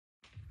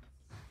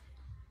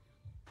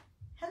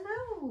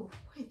Whoa,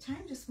 boy,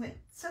 time just went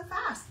so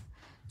fast.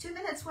 2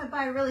 minutes went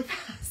by really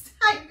fast.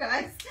 Hi, you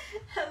guys.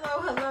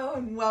 Hello, hello,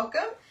 and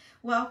welcome.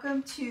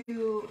 Welcome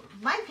to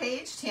my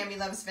page, Tammy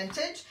Loves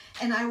Vintage,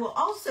 and I will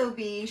also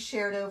be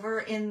shared over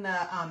in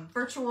the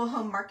virtual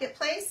home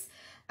marketplace.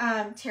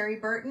 Terry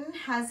Burton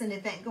has an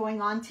event going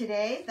on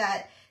today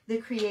that the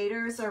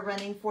creators are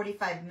running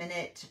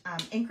 45-minute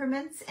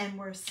increments, and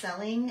we're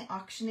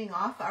auctioning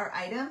off our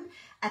item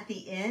at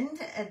the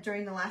end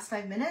during the last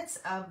 5 minutes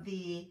of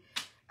the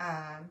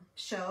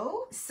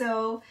show.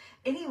 So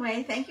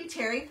anyway, thank you,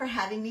 Terry, for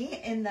having me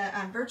in the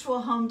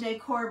virtual home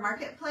decor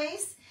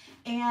marketplace.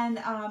 And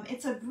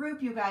it's a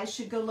group, you guys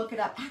should go look it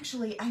up.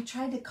 Actually, I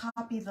tried to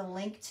copy the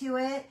link to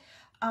it.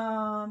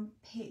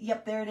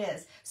 Yep, there it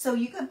is. So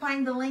you can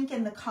find the link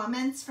in the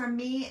comments from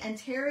me, and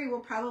Terry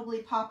will probably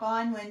pop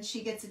on when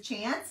she gets a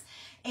chance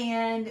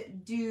and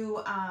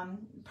do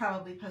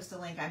probably post a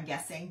link, I'm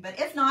guessing. But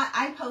if not,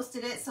 I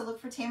posted it, so look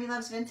for Tammy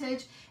Loves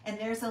Vintage, and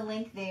there's a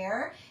link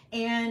there.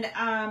 And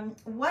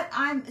what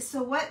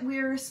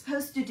we're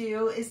supposed to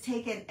do is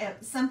take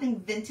something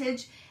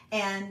vintage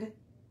and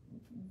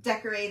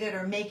decorate it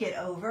or make it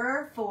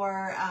over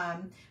for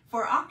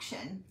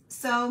auction.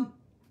 So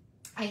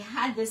I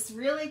had this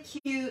really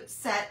cute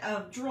set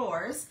of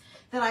drawers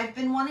that I've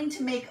been wanting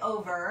to make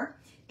over,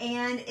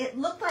 and it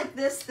looked like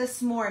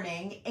this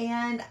morning,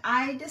 and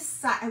I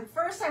decided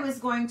first I was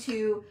going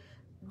to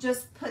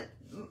just put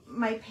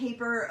my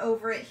paper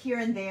over it here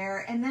and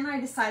there, and then I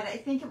decided I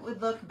think it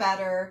would look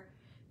better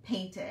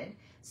painted.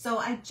 So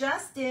I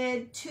just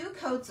did 2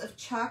 coats of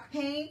chalk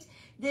paint.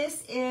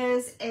 This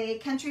is a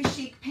country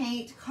chic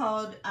paint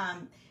called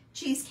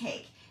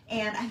Cheesecake,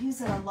 and I use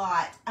it a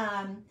lot.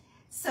 Hi,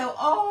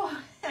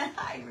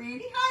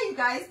 Randy. Hi, you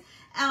guys.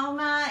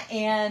 Alma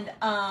and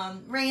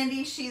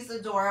Randy, she's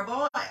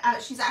adorable.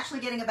 She's actually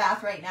getting a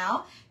bath right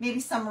now. Maybe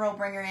Summer will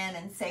bring her in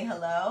and say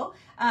hello.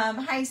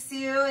 Hi,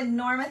 Sue and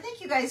Norma.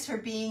 Thank you guys for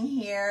being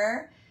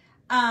here.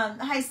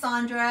 Hi,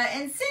 Sandra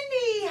and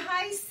Cindy.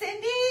 Hi,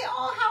 Cindy.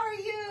 Oh, how are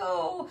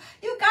you?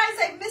 You guys,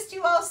 I've missed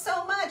you all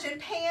so much. And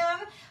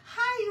Pam,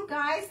 hi, you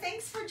guys.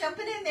 Thanks for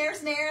jumping in.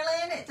 There's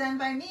Marilyn. It's done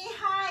by me.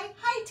 Hi.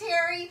 Hi,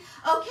 Terry.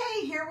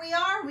 Okay, here we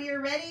are. We are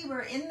ready.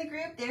 We're in the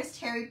group. There's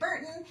Terry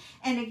Burton.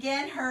 And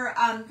again, her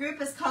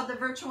group is called the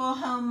Virtual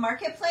Home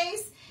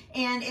Marketplace.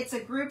 And it's a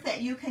group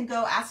that you can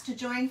go ask to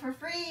join for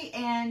free.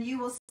 And you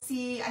will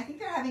see, I think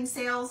they're having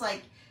sales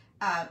like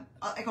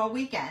all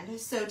weekend.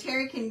 So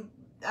Terry can...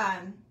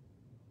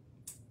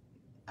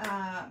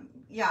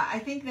 yeah, I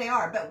think they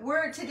are, but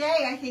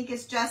today I think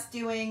is just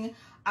doing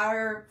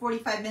our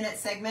 45-minute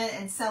segment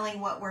and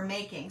selling what we're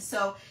making.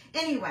 So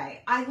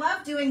anyway, I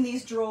love doing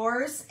these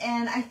drawers,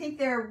 and I think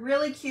they're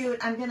really cute.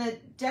 I'm going to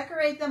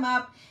decorate them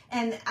up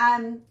and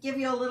give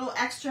you a little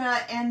extra,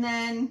 and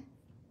then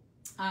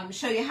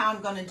show you how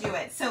I'm going to do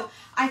it. So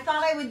I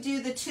thought I would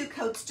do the 2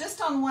 coats just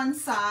on one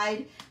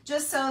side,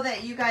 just so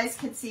that you guys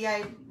could see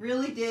I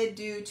really did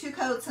do 2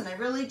 coats, and I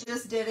really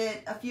just did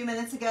it a few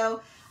minutes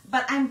ago.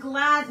 But I'm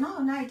glad, no,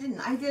 I didn't.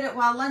 I did it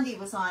while Lundy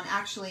was on,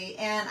 actually,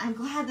 and I'm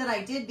glad that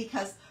I did,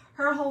 because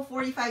her whole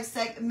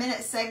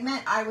 45-minute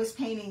segment, I was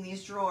painting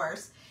these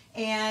drawers.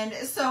 And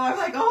so I'm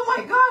like, oh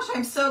my gosh,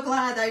 I'm so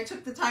glad that I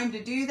took the time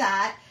to do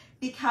that,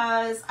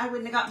 because I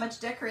wouldn't have got much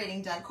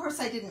decorating done. Of course,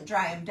 I didn't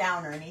dry them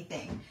down or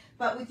anything.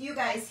 But with you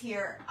guys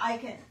here,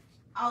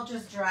 I'll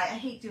just dry. I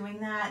hate doing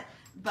that,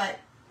 but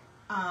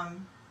how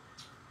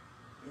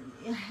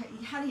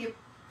do you,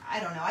 I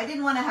don't know. I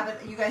didn't want to have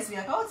it, you guys be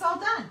like, oh, it's all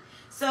done.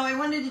 So I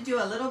wanted to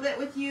do a little bit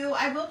with you.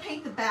 I will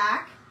paint the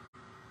back,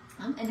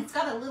 and it's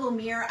got a little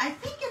mirror. I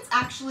think it's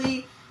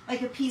actually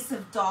like a piece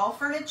of doll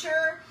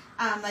furniture,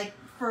 like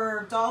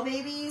for doll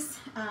babies.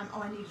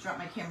 Oh, I need to drop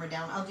my camera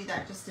down. I'll do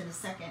that just in a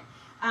second.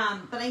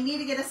 But I need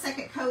to get a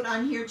second coat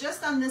on here,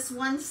 just on this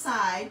one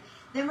side.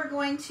 Then we're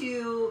going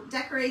to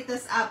decorate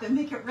this up and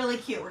make it really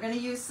cute. We're going to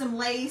use some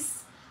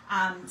lace,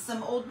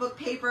 some old book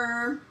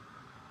paper,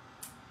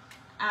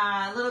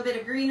 a little bit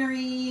of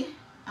greenery,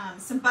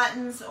 some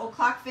buttons, old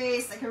clock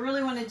face. Like, I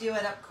really want to do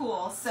it up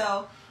cool,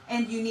 so,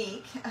 and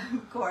unique,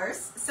 of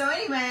course. So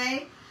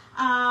anyway,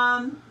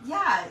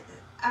 yeah,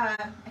 I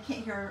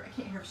can't hear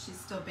if she's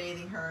still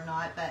bathing her or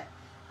not, but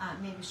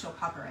maybe she'll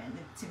pop her in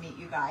to meet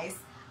you guys.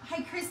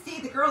 Hi,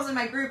 Christy. The girls in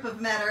my group have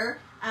met her.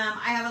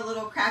 I have a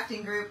little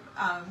crafting group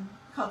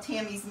called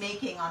Tammy's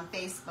Making on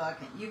Facebook.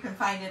 You can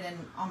find it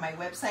on my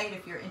website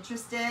if you're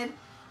interested.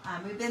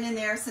 We've been in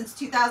there since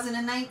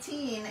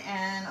 2019,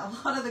 and a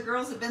lot of the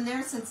girls have been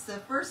there since the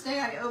first day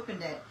I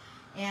opened it.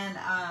 And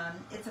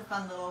it's a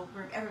fun little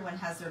group. Everyone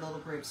has their little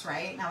groups,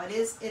 right? Now it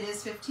is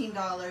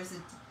 $15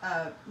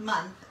 a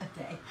month, a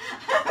day.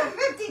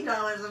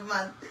 $15 a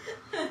month.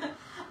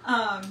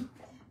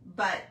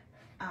 But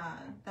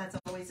that's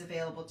always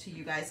available to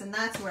you guys, and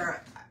that's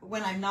where,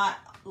 when I'm not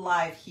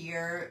live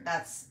here,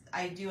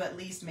 I do at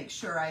least make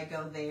sure I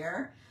go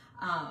there.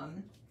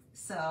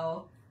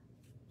 So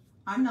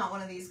I'm not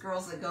one of these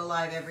girls that go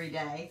live every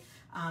day.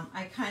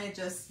 I kind of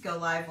just go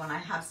live when I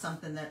have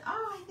something that,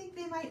 oh, I think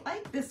they might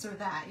like this or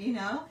that, you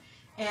know?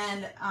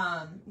 And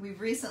we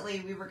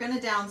were going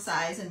to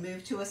downsize and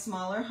move to a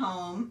smaller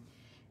home.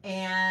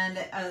 And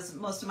as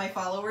most of my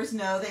followers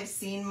know, they've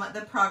seen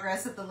the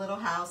progress of the little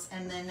house.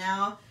 And then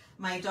now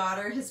my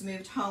daughter has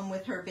moved home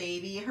with her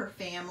baby, her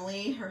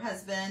family, her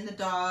husband, the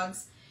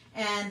dogs,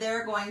 and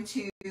they're going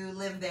to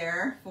live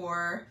there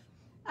for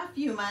a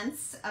few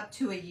months, up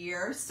to a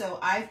year. So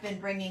I've been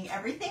bringing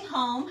everything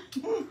home.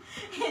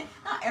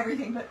 Not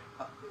everything, but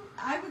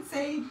I would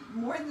say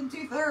more than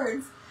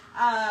 2/3.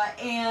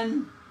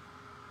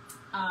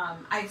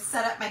 I've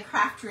set up my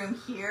craft room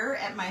here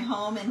at my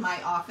home in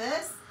my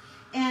office.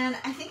 And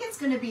I think it's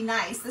going to be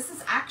nice. This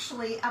is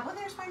actually, well,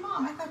 there's my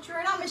mom. I thought you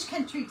were in Amish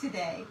country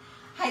today.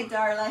 Hi,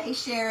 Darla. Hey,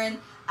 Sharon.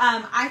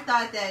 I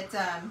thought that,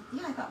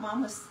 yeah, I thought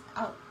Mom was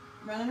out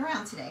running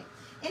around today.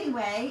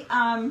 Anyway,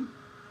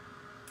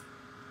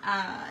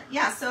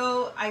 yeah,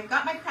 so I've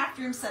got my craft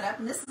room set up,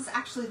 and this is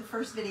actually the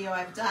first video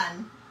I've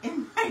done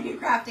in my new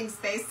crafting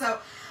space. So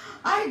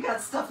I've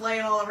got stuff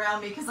laying all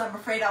around me because I'm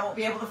afraid I won't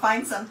be able to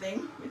find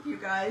something with you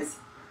guys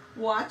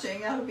watching.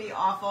 That would be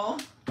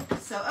awful.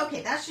 So,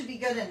 okay, that should be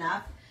good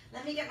enough.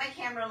 Let me get my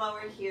camera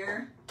lowered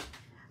here.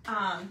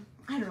 I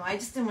don't know, I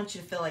just didn't want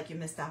you to feel like you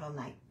missed out on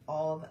like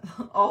all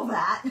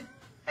that.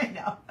 I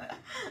know.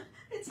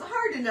 It's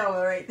hard to know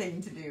the right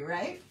thing to do,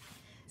 right?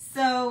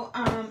 So,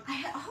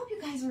 I hope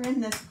you guys are in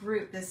this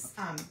group, this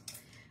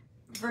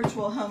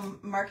virtual home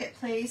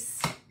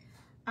marketplace.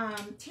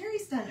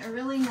 Terry's done a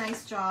really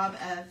nice job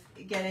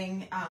of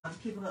getting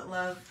people that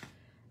love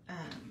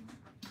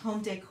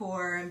home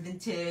decor and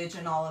vintage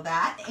and all of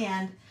that.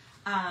 And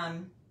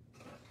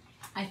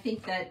I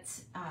think that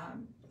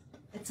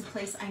it's a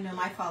place I know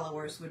my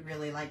followers would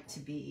really like to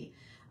be.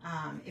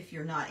 If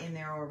you're not in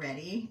there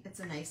already, it's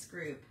a nice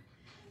group.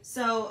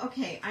 So,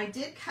 okay, I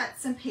did cut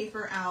some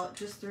paper out,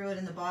 just threw it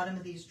in the bottom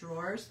of these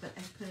drawers, but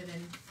I put it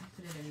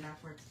in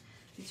backwards.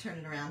 You turn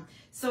it around.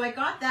 So I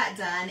got that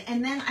done,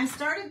 and then I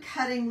started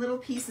cutting little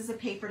pieces of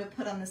paper to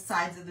put on the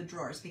sides of the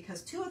drawers,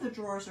 because 2 of the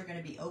drawers are going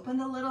to be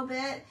opened a little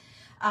bit,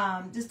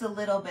 just a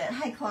little bit.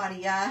 Hi,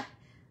 Claudia.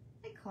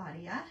 Hi,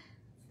 Claudia.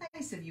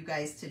 Nice of you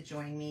guys to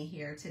join me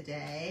here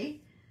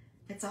today.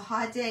 It's a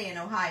hot day in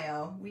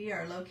Ohio. We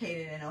are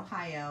located in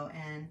Ohio,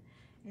 and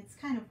it's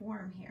kind of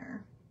warm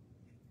here.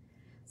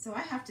 So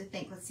I have to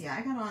think, let's see,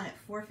 I got on at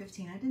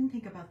 4:15. I didn't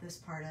think about this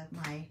part of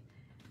my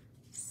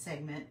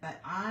segment, but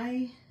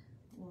I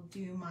will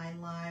do my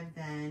live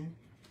then.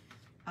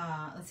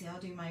 Let's see, I'll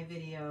do my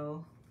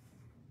video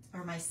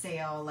or my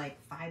sale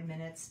like 5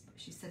 minutes.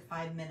 She said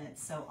 5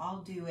 minutes, so I'll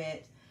do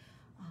it.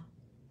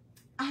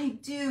 I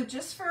do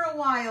just for a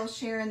while,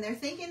 Sharon. They're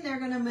thinking they're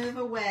going to move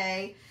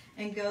away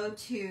and go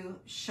to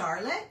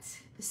Charlotte.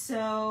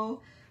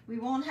 So we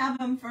won't have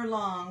them for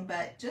long,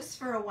 but just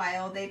for a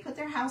while. They put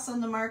their house on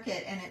the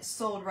market and it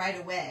sold right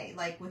away,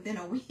 like within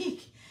a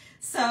week.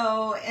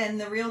 So, and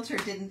the realtor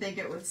didn't think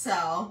it would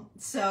sell.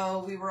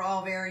 So we were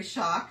all very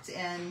shocked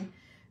and,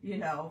 you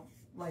know,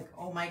 like,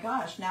 oh my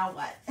gosh, now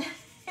what?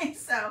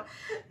 So,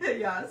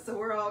 yeah, so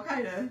we're all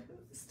kind of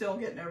still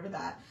getting over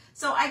that.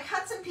 So I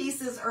cut some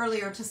pieces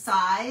earlier to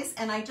size,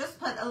 and I just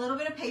put a little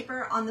bit of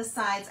paper on the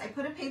sides. I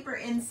put a paper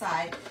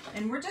inside,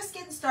 and we're just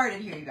getting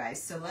started here, you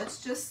guys. So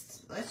let's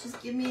just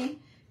give me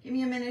a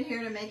minute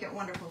here to make it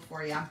wonderful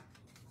for you.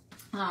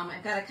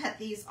 I've got to cut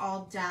these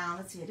all down.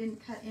 Let's see, I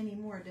didn't cut any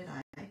more, did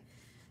I?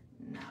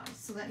 No.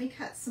 So let me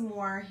cut some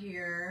more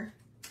here.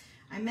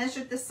 I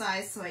measured the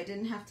size, so I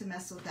didn't have to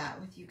mess with that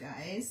with you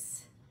guys.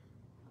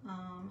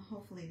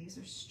 Hopefully these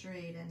are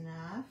straight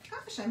enough.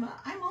 Gosh,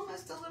 I'm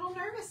almost a little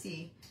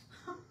nervousy.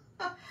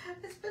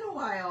 It's been a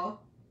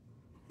while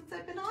since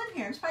I've been on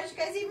here. I'm surprised you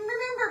guys even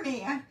remember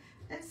me.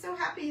 I'm so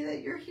happy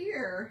that you're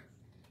here.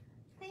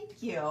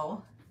 Thank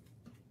you.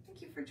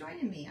 Thank you for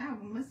joining me. I have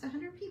almost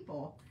 100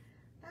 people.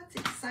 That's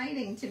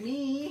exciting to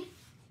me.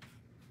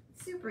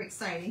 Super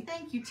exciting.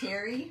 Thank you,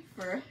 Terry,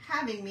 for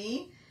having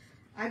me.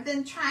 I've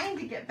been trying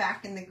to get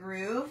back in the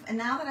groove, and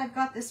now that I've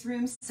got this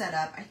room set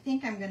up, I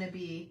think I'm going to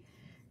be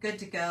good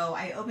to go.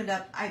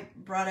 I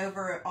brought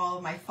over all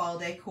of my fall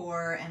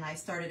decor, and I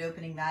started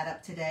opening that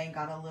up today and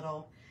got a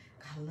little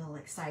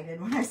excited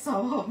when I saw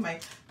all of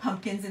my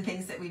pumpkins and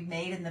things that we've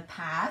made in the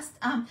past.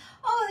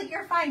 Oh,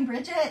 you're fine,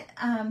 Bridget.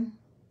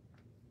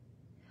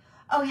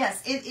 Oh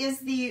yes, it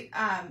is the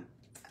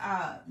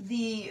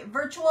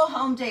virtual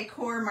home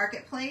decor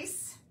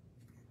marketplace.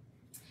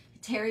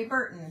 Terry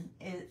Burton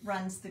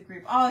runs the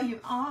group.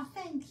 Oh,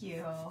 thank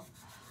you.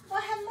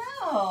 Well,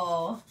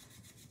 hello.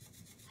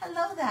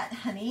 Hello, that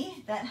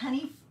honey, let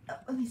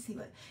me see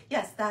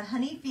yes, that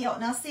honey field.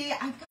 Now see,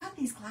 I've got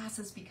these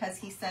glasses because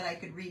he said I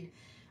could read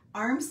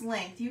arm's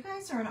length. You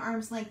guys are an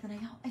arm's length, and I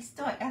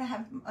gotta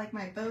have like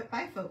my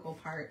bifocal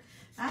part.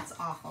 That's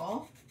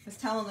awful. I was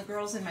telling the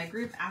girls in my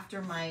group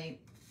after my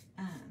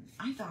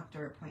eye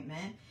doctor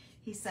appointment,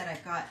 he said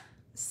I've got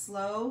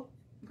slow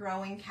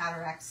growing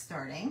cataracts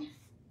starting.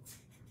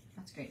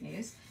 That's great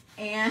news.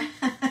 And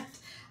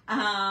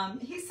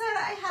he said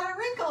I had a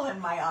wrinkle in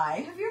my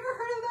eye. Have you ever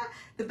heard of that?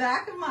 The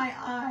back of my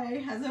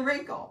eye has a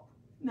wrinkle.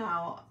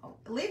 Now,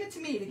 leave it to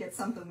me to get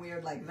something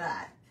weird like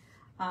that.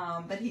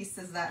 But he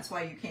says that's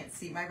why you can't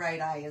see. My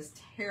right eye is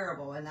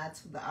terrible, and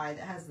that's the eye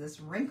that has this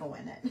wrinkle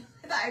in it.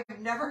 I've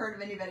never heard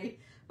of anybody,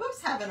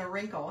 whoops, having a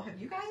wrinkle.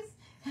 Have you guys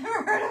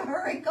ever heard of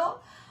a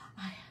wrinkle?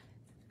 I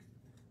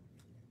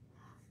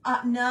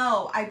haven't.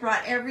 No, I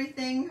brought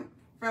everything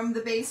from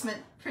the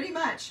basement pretty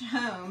much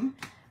home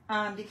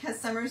because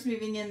Summer's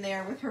moving in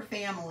there with her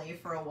family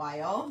for a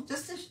while,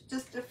 just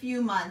a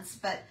few months,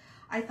 but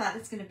I thought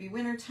it's going to be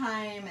winter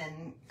time,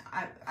 and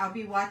I'll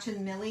be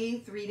watching Millie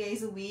 3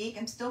 days a week.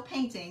 I'm still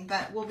painting,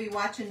 but we'll be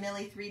watching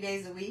Millie 3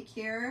 days a week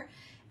here.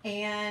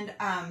 And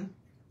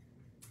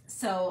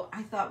so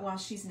I thought while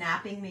she's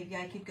napping, maybe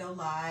I could go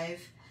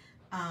live.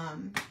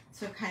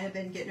 So I've kind of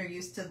been getting her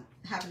used to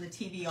having the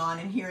TV on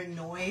and hearing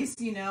noise,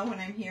 you know, when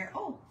I'm here.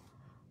 Oh,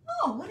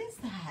 what is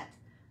that?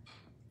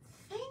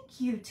 Thank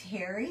you,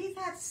 Terry.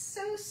 That's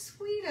so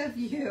sweet of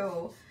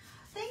you.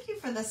 Thank you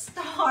for the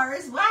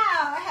stars. Wow,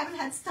 I haven't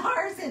had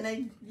stars in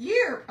a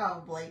year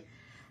probably.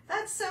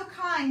 That's so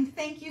kind.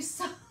 Thank you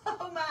so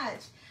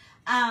much.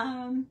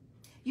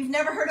 You've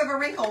never heard of a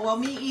wrinkle? Well,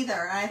 me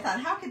either. And I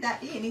thought, how could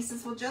that be? And he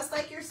says, well, just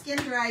like your skin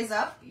dries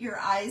up, your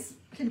eyes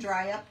can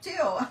dry up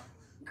too.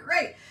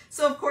 Great.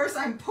 So of course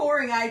I'm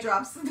pouring eye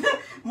drops,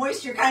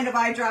 moisture kind of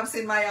eye drops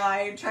in my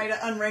eye and try to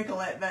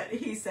unwrinkle it, but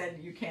he said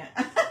you can't.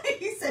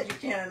 He said you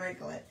can't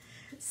unwrinkle it.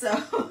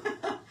 So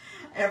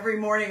every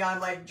morning I'm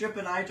like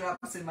dripping eye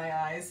drops in my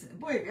eyes.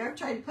 Boy, have you ever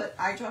tried to put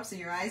eye drops in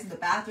your eyes in the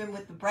bathroom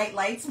with the bright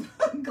lights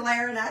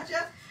glaring at you?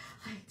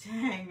 Like,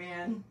 dang,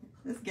 man,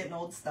 this getting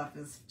old stuff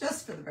is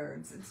just for the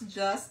birds. It's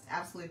just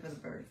absolutely for the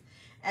birds.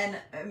 And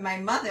my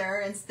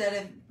mother,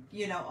 instead of,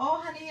 you know,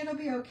 oh, honey, it'll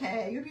be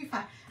okay, you'll be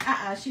fine.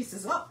 She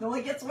says, oh, it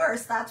only gets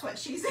worse. That's what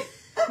she says.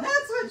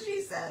 That's what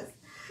she says.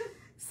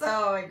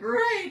 So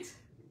great.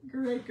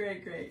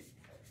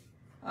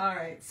 All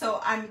right,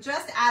 so I'm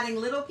just adding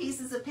little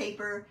pieces of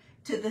paper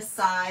to the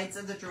sides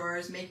of the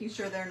drawers, making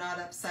sure they're not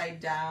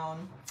upside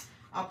down.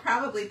 I'll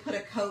probably put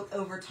a coat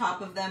over top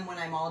of them when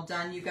I'm all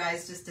done, you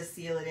guys, just to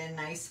seal it in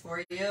nice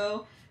for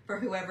you, for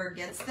whoever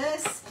gets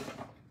this.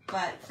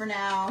 But for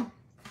now,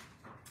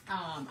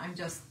 I'm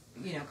just,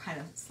 you know, kind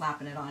of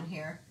slapping it on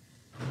here.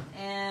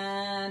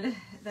 And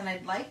then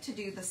I'd like to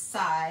do the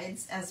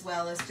sides as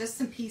well as just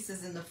some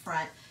pieces in the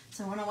front.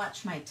 So I want to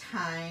watch my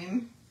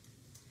time.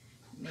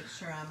 Make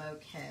sure I'm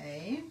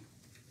okay,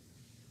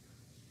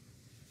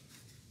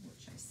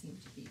 which I seem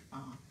to be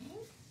fine.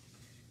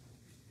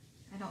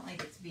 I don't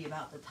like it to be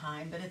about the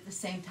time, but at the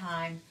same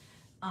time,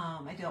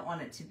 I don't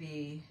want it to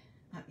be,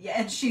 yeah,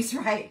 and she's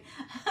right.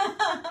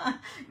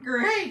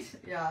 Great.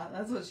 Yeah,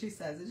 that's what she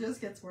says. It just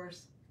gets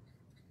worse.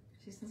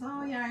 She says,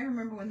 oh yeah, I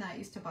remember when that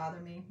used to bother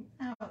me.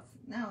 Now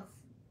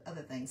it's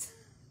other things.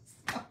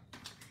 So,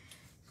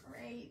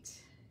 great.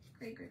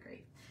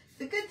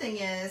 The good thing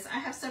is I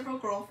have several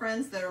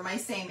girlfriends that are my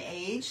same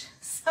age.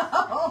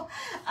 So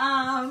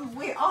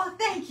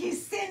thank you,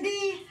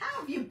 Cindy.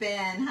 How have you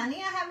been, honey?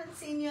 I haven't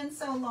seen you in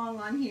so long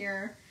on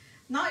here.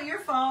 Not your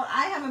fault.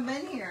 I haven't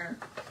been here.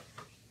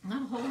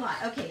 Not a whole lot.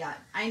 Okay, yeah,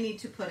 I need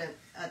to put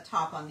a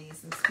top on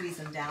these and squeeze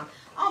them down.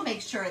 I'll make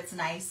sure it's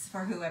nice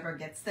for whoever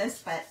gets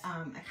this, but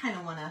I kind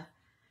of want to,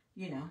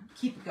 you know,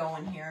 keep it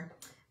going here.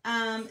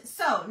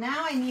 So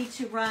now I need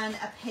to run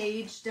a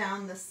page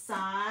down the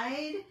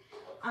side.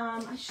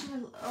 I should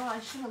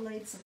have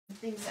laid some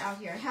things out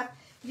here. I have,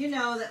 you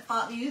know,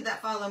 you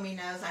that follow me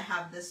knows I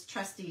have this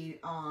trusty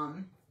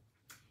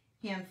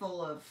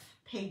handful of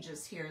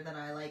pages here that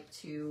I like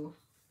to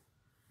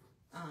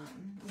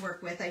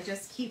work with. I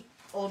just keep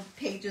old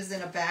pages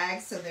in a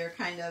bag so they're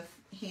kind of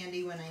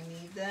handy when I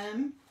need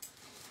them.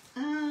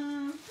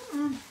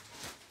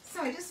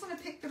 So I just want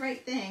to pick the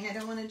right thing. I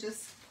don't want to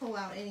just pull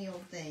out any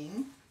old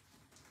thing.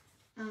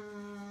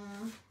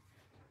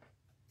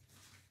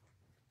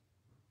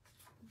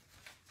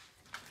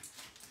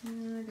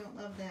 I don't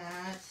love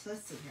that.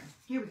 Let's see here.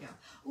 Here we go.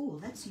 Ooh,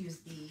 let's use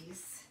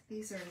these.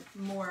 These are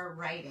more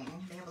writing.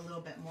 They have a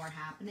little bit more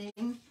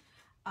happening.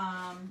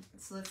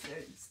 So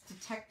it's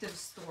detective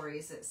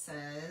stories, it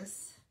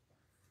says.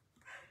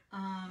 Do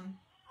I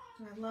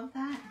love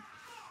that?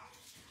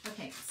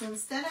 Okay, so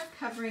instead of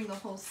covering the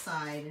whole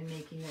side and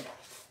making it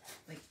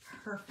like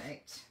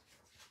perfect,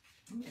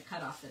 I'm going to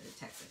cut off the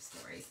detective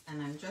stories.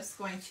 And I'm just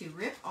going to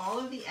rip all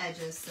of the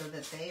edges so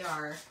that they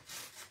are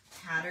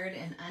tattered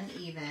and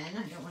uneven.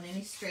 I don't want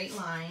any straight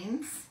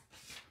lines.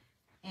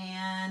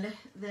 And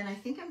then I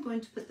think I'm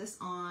going to put this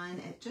on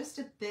at just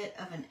a bit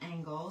of an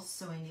angle.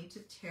 So I need to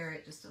tear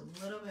it just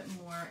a little bit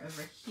more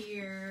over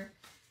here.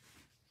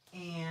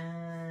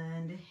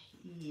 And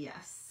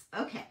yes.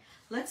 Okay,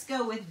 let's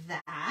go with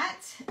that.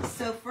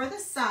 So for the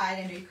side,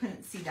 I know you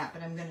couldn't see that,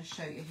 but I'm going to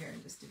show you here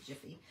in just a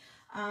jiffy.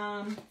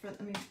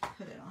 Let me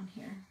put it on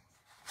here.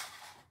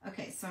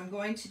 Okay, so I'm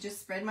going to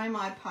just spread my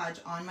Mod Podge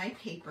on my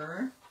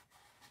paper.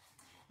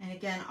 And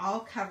again,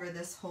 I'll cover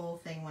this whole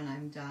thing when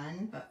I'm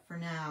done, but for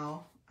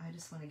now, I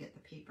just want to get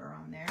the paper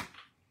on there.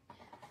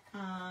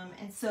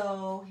 And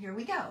so here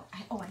we go.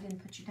 I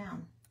didn't put you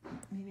down.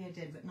 Maybe I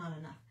did, but not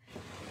enough.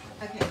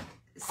 Okay,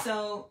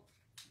 so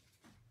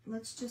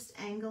let's just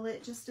angle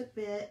it just a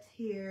bit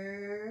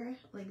here,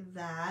 like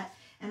that.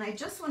 And I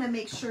just want to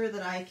make sure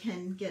that I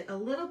can get a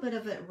little bit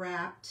of it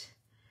wrapped,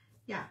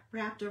 yeah,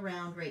 wrapped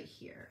around right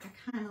here.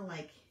 I kind of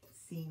like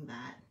seeing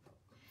that.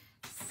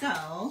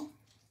 So,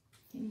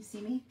 can you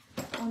see me?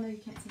 Oh no, you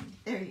can't see me.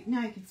 There,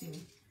 now you can see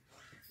me.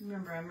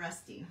 Remember, I'm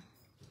rusty.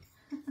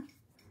 I'm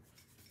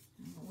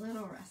a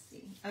little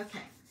rusty. Okay,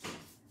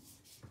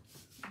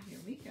 here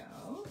we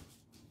go.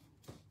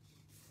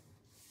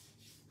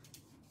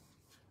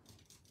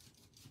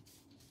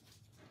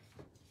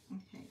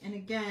 Okay, and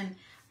again,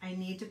 I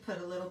need to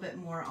put a little bit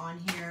more on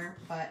here,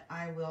 but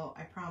I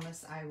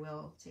promise I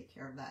will take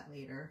care of that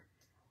later.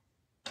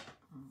 I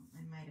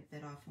might have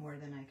bit off more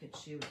than I could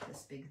chew with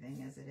this big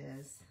thing as it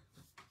is.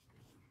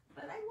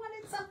 But I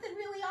wanted something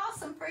really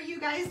awesome for you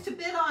guys to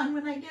bid on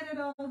when I get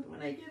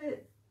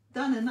it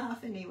done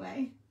enough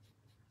anyway.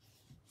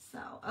 So,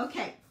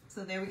 okay.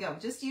 So there we go.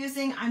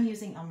 I'm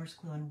using Elmer's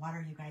glue and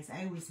water, you guys.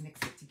 I always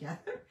mix it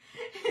together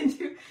and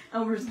do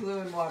Elmer's glue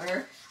and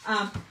water.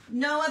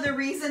 No other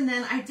reason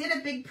than I did a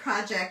big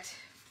project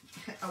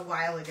a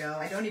while ago.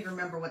 I don't even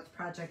remember what the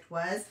project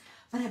was,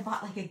 but I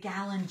bought like a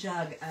gallon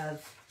jug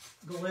of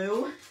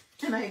glue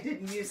and I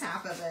didn't use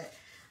half of it.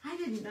 I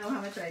didn't know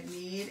how much I'd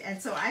need.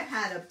 And so I've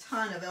had a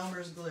ton of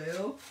Elmer's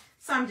glue,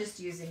 so I'm just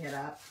using it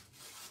up.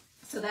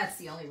 So that's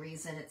the only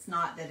reason. It's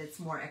not that it's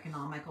more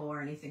economical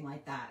or anything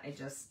like that. And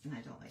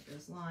I don't like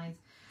those lines.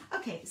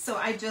 Okay, so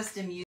I just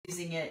am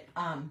using it,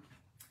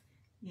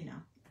 you know,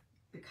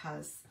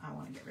 because I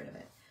want to get rid of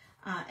it.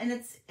 And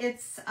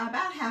it's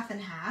about half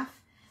and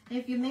half. And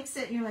if you mix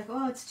it and you're like,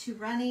 oh, it's too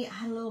runny,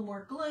 add a little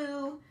more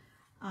glue.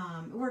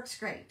 It works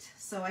great.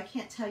 So I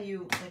can't tell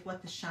you like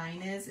what the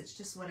shine is. It's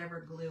just whatever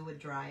glue would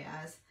dry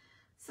as.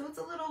 So it's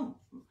a little,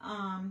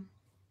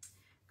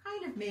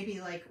 kind of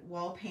maybe like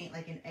wall paint,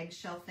 like an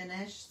eggshell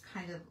finish,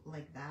 kind of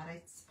like that, I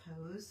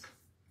suppose.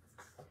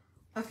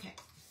 Okay.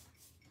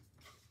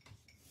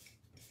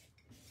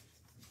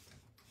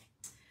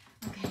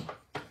 Okay.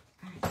 All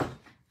right.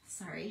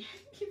 Sorry.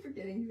 I keep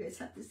forgetting you guys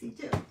have to see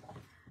too.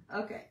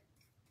 Okay.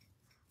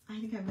 I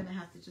think I'm going to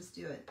have to just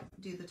do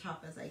the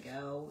top as I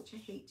go, which I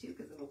hate to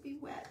because it'll be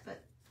wet,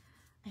 but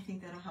I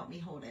think that'll help me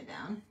hold it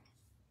down.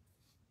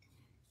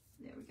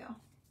 There we go.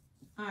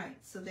 All right.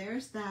 So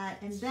there's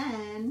that. And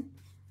then,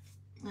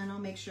 and I'll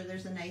make sure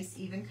there's a nice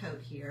even coat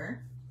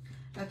here.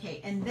 Okay,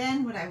 and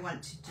then what I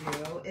want to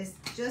do is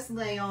just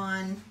lay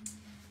on,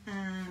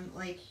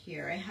 like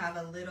here, I have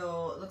a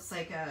little, it looks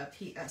like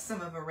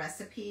some of a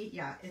recipe.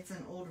 Yeah, it's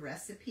an old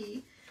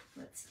recipe.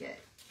 Let's get,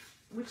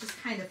 which is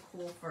kind of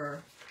cool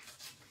for,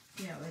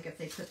 you know, like if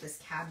they put this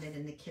cabinet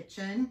in the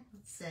kitchen,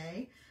 let's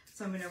say.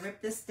 So I'm going to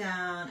rip this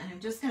down and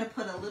I'm just going to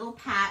put a little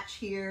patch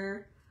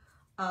here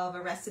of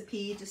a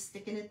recipe, just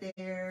sticking it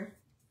there,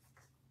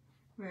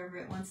 wherever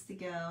it wants to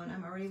go, and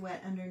I'm already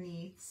wet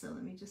underneath, so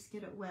let me just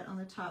get it wet on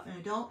the top.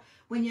 And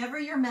whenever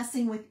you're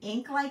messing with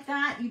ink like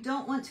that, you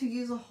don't want to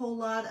use a whole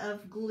lot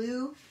of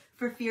glue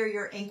for fear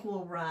your ink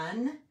will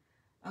run.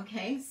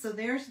 Okay, so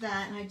there's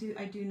that, and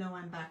I do know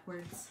I'm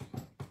backwards.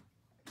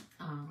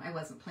 I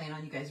wasn't planning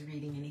on you guys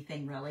reading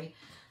anything really.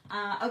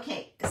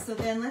 Okay, so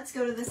then let's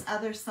go to this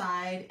other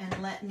side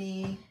and let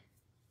me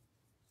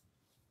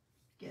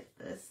get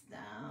this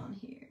down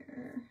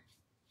here.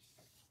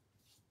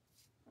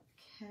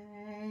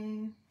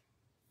 Okay.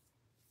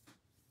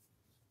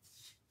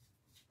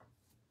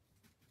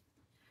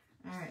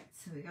 All right,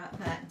 so we got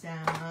that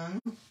down.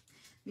 Let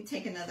me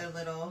take another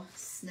little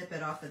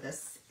snippet off of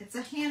this. It's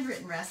a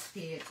handwritten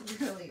recipe.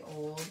 It's really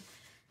old.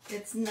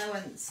 It's no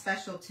one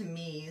special to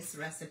me's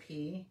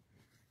recipe.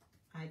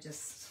 I don't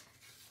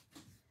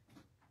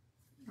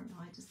know,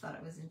 I just thought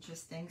it was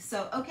interesting.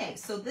 So, okay,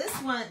 so this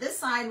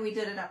side we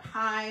did it up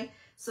high.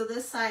 So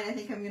this side, I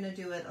think I'm gonna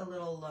do it a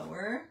little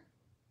lower.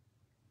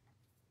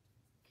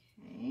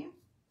 Okay,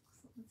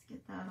 so let's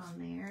get that on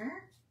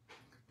there.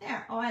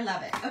 There, oh, I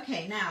love it.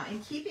 Okay, now in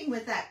keeping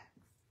with that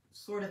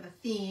sort of a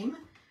theme,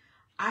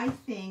 I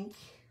think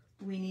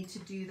we need to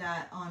do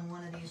that on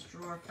one of these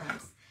drawer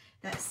fronts.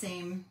 That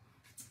same,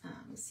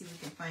 let's see if we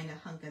can find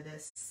a hunk of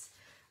this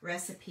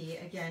recipe.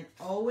 Again,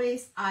 I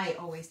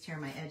always tear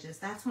my edges.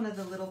 That's one of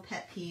the little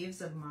pet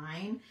peeves of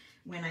mine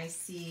when I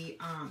see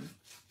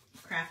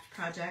craft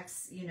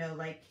projects, you know,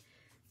 like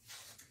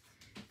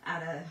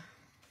at a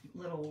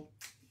little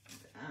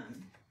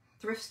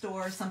thrift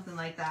store or something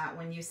like that,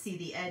 when you see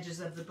the edges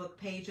of the book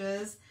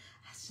pages.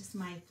 That's just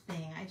my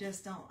thing. I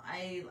just don't,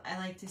 I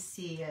like to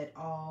see it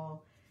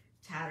all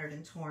tattered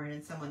and torn,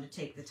 and someone to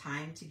take the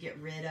time to get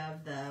rid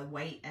of the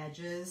white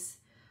edges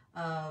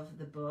of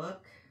the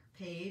book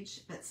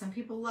page. But some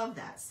people love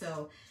that.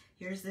 So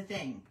here's the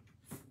thing.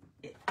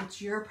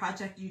 It's your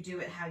project. You do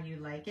it how you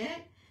like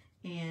it,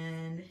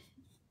 and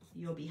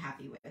you'll be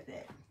happy with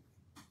it.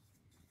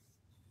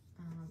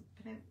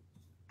 But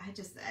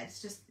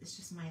it's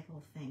just my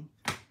little thing.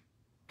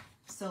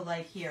 So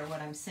like here,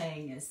 what I'm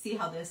saying is, see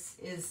how this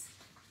is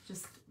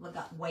just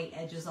got white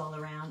edges all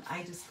around?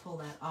 I just pull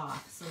that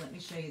off. So let me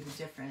show you the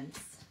difference.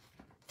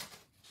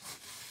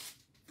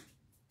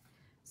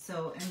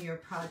 So in your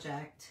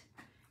project,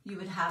 you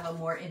would have a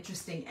more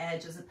interesting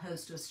edge as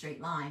opposed to a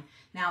straight line.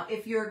 Now,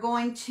 if you're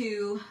going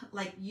to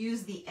like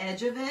use the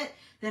edge of it,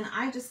 then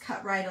I just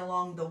cut right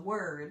along the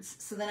words.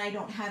 So then I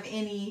don't have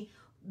any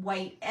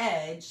white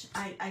edge.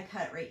 I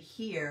cut right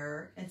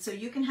here. And so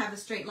you can have a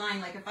straight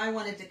line. Like if I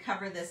wanted to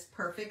cover this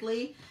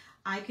perfectly,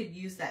 I could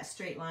use that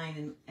straight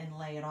line and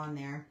lay it on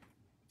there.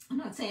 I'm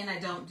not saying I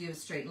don't do a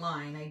straight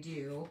line, I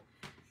do,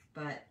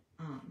 but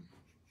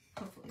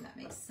hopefully that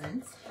makes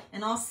sense.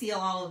 And I'll seal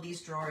all of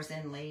these drawers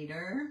in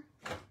later.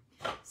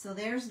 So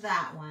there's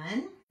that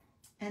one.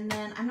 And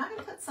then I'm not going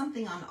to put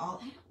something on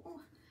all,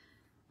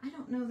 I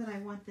don't know that I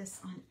want this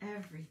on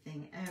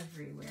everything,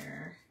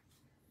 everywhere.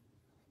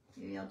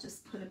 Maybe I'll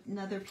just put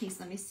another piece.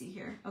 Let me see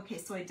here. Okay,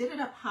 so I did it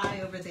up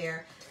high over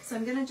there. So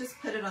I'm going to just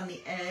put it on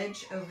the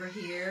edge over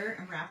here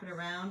and wrap it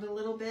around a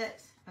little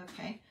bit.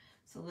 Okay,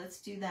 so let's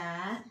do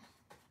that.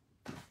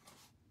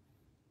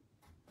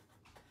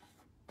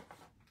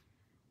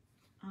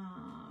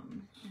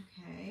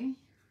 Okay.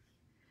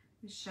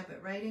 Just shove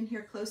it right in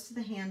here close to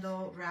the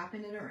handle,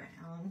 wrapping it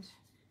around.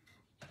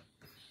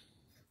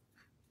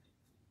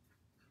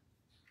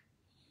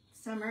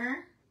 Summer?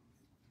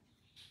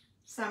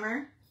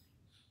 Summer?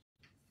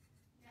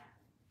 Yeah.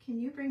 Can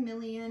you bring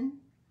Millie in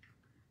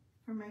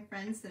for my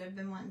friends that have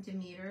been wanting to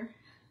meet her?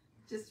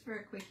 Just for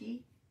a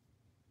quickie?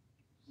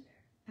 Sure.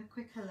 A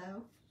quick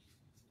hello?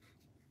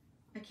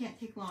 I can't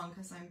take long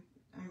because I'm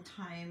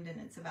timed and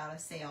it's about a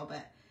sale,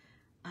 but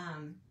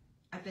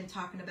I've been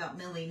talking about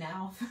Millie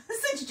now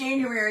since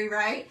January,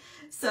 right?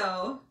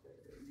 So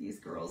these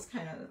girls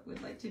kind of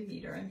would like to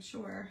meet her, I'm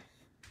sure.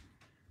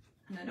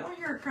 And I don't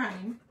hear her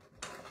crying.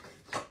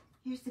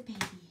 Here's the baby.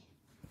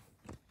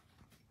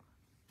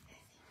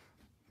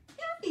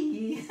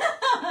 Yummy.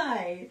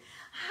 Hi.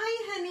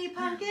 Hi, honey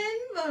pumpkin.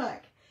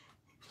 Look.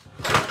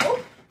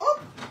 Oh, oh.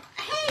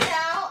 Hey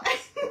now.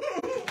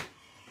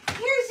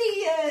 Here she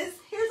is.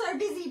 Here's our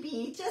busy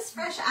bee, just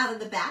fresh out of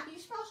the bath. You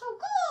smell so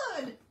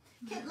good.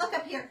 Okay, look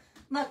up here.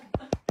 Look.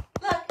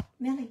 Look.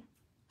 Millie.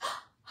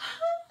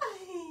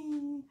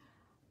 Hi.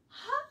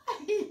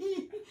 Hi.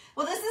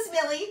 Well, this is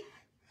Millie.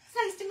 It's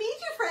nice to meet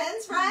you,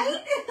 friends,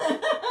 right?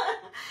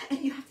 And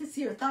you have to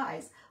see her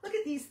thighs. Look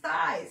at these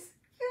thighs.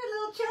 You're a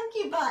little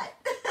chunky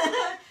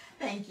butt.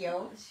 Thank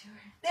you. Sure.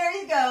 There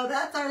you go.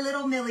 That's our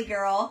little Millie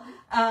girl.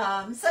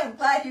 So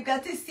glad you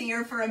got to see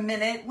her for a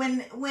minute.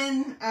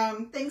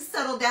 When things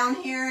settle down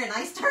here and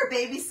I start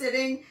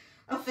babysitting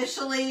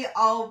officially,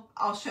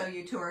 I'll show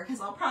you to her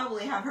because I'll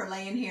probably have her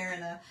laying here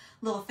in a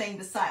little thing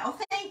beside. Oh,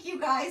 thank you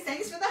guys.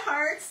 Thanks for the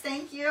hearts.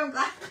 Thank you. I'm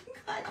glad you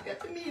got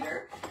to meet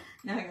her.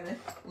 Now I gotta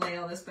lay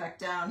all this back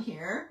down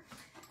here.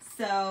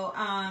 So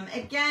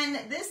again,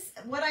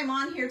 what I'm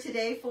on here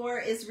today for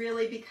is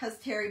really because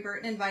Terry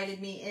Burton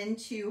invited me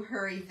into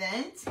her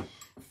event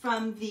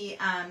from the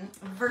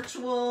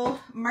virtual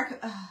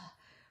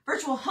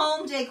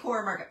home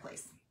decor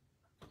marketplace.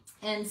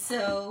 And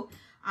so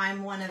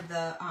I'm one of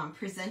the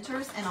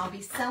presenters, and I'll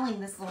be selling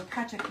this little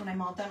project when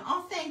I'm all done.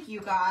 Oh, thank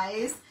you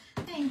guys.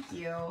 Thank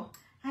you.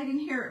 I didn't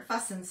hear it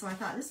fussing, so I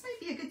thought this might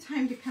be a good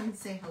time to come and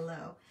say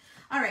hello.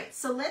 All right,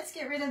 so let's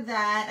get rid of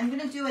that. I'm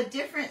going to do a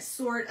different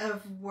sort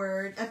of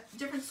word, a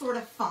different sort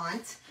of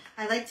font.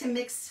 I like to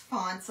mix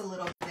fonts a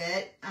little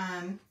bit,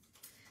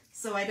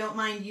 so I don't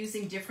mind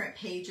using different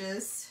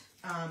pages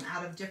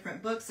out of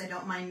different books. I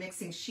don't mind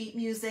mixing sheet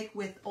music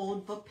with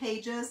old book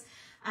pages.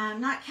 I'm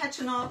not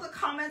catching all the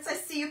comments. I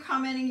see you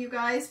commenting, you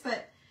guys,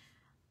 but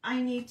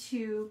I need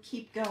to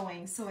keep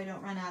going so I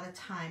don't run out of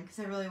time because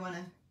I really want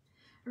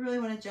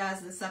to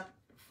jazz this up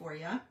for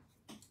you.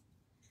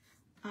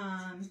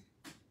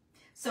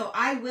 So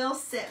I will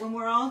sit when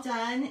we're all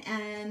done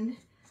and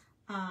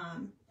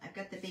I've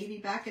got the baby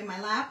back in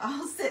my lap.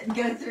 I'll sit and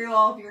go through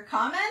all of your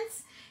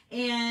comments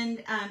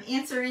and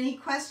answer any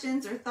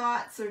questions or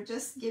thoughts or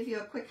just give you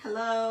a quick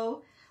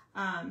hello.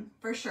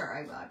 For sure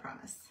I will, I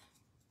promise.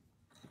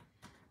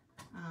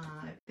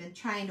 I've been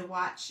trying to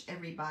watch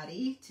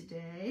everybody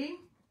today.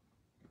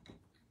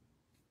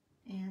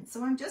 And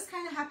so I'm just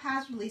kind of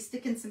haphazardly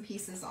sticking some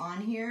pieces on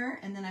here,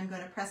 and then I'm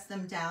going to press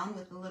them down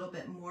with a little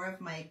bit more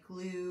of my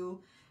glue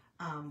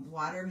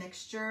water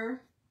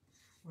mixture,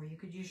 or you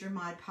could use your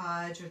Mod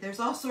Podge, or there's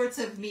all sorts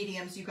of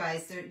mediums, you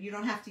guys. You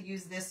don't have to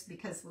use this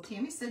because, well,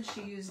 Tammy said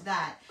she used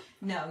that.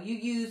 No, you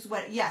use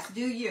what, yes,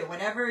 do you.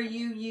 Whatever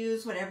you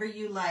use, whatever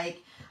you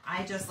like.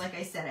 I just, like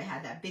I said, I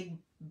had that big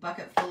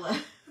bucket full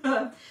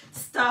of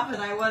stuff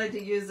and I wanted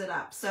to use it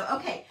up. So,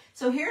 okay,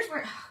 so here's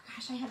where, oh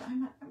gosh,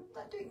 I'm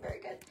not doing very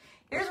good.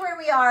 Here's where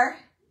we are.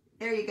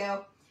 There you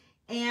go.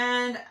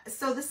 And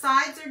so the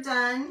sides are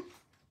done.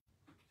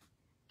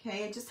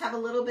 Okay, I just have a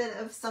little bit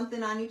of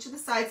something on each of the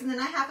sides, and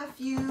then I have a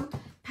few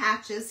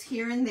patches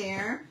here and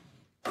there.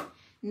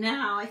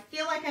 Now, I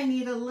feel like I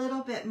need a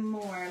little bit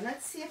more.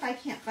 Let's see if I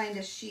can't find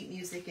a sheet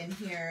music in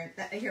here.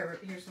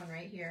 Here's one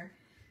right here.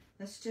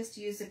 Let's just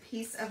use a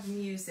piece of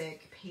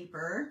music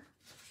paper.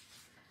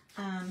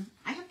 I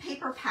have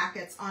paper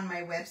packets on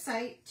my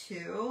website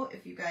too.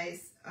 If you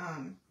guys,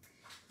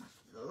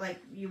 like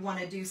you want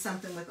to do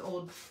something with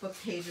old book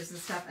pages and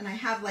stuff. And I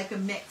have like a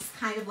mix,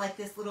 kind of like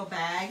this little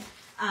bag.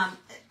 I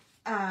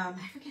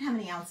forget how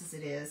many ounces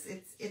it is.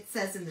 It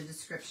says in the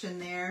description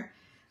there.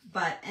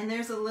 And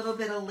there's a little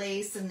bit of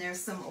lace, and there's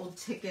some old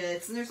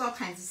tickets, and there's all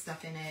kinds of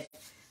stuff in it.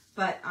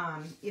 But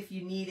if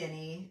you need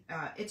any,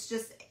 it's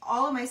just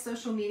all of my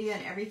social media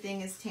and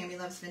everything is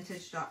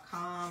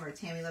TammyLovesVintage.com or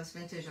Tammy Loves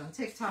Vintage on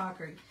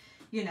TikTok, or,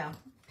 you know,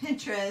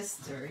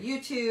 Pinterest or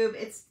YouTube.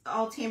 It's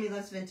all Tammy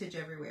Loves Vintage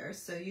everywhere.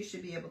 So you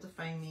should be able to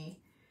find me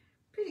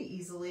pretty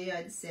easily,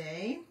 I'd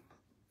say.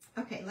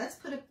 Okay, let's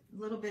put a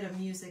little bit of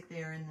music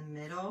there in the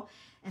middle,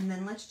 and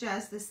then let's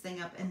jazz this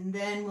thing up, and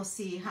then we'll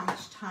see how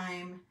much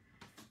time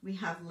we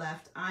have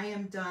left. I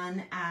am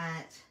done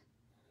at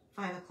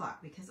 5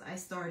 o'clock because I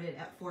started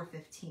at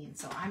 4:15.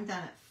 So I'm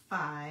done at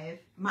 5,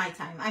 my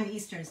time. I'm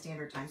Eastern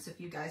Standard Time. So if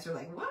you guys are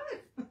like,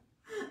 what?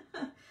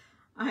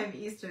 I'm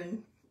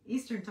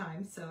Eastern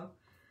time. So,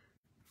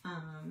 yeah.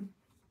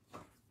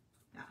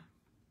 I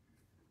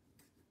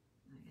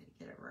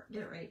gotta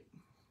get it right.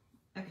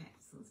 Okay,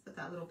 so let's put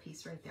that little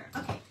piece right there.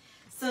 Okay,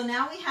 so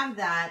now we have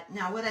that.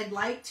 Now what I'd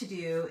like to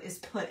do is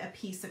put a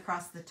piece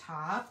across the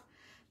top,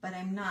 but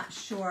I'm not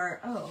sure.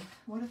 Oh,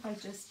 what if I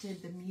just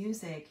did the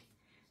music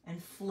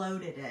and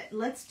floated it?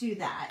 Let's do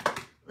that.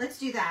 Let's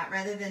do that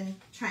rather than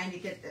trying to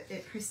get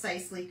it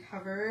precisely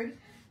covered.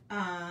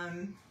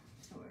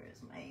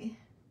 Where's my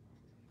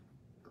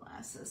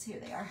glasses? Here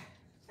they are.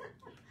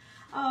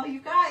 Oh,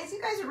 you guys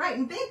are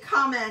writing big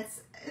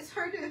comments. It's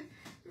hard to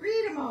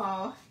read them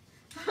all.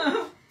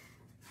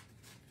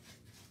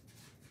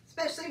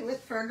 Especially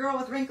for a girl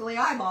with wrinkly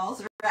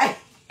eyeballs, right?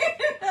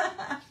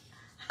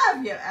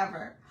 Have you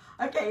ever?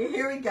 Okay,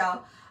 here we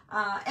go.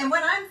 And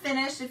when I'm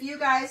finished, if you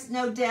guys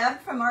know Deb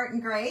from Art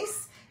and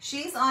Grace,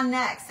 she's on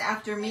next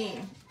after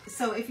me.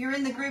 So if you're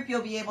in the group,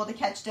 you'll be able to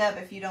catch Deb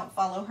if you don't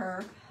follow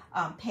her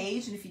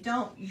page. And if you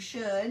don't, you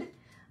should.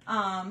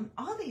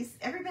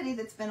 Everybody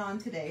that's been on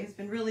today has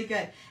been really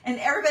good. And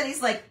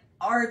everybody's like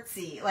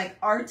artsy, like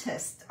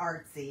artist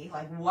artsy,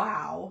 like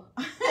wow.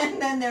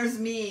 And then there's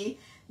me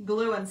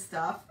gluing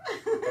stuff.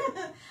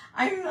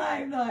 I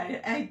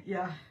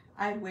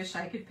wish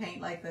I could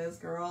paint like those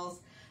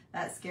girls.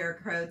 That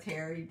Scarecrow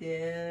Terry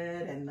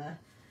did, and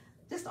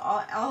just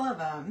all of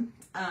them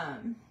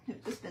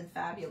have just been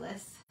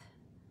fabulous.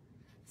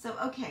 So,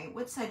 okay,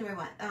 which side do I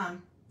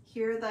want?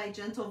 Hear thy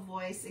gentle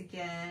voice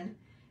again,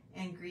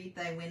 and greet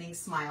thy winning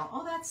smile.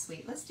 Oh, that's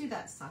sweet. Let's do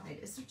that side.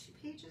 Is there 2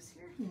 pages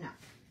here? No.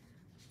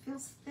 It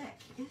feels thick.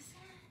 Is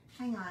there?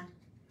 Hang on.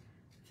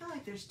 I feel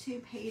like there's 2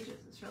 pages.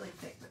 It's really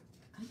thick, but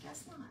I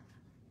guess not.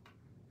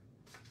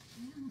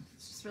 Yeah,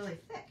 it's just really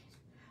thick.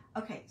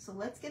 Okay, so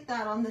let's get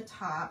that on the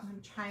top. I'm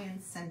going to try and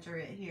center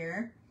it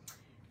here.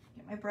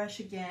 Get my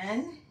brush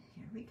again.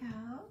 Here we go.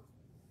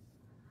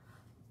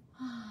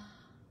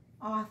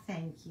 Oh,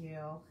 thank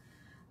you.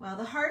 Well,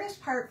 the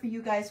hardest part for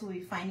you guys will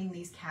be finding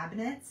these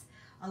cabinets.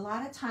 A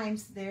lot of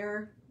times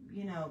they're,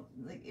 you know,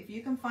 like if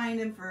you can find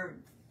them for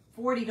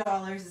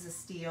 $40 is a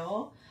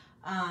steal.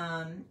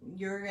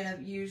 You're going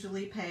to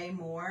usually pay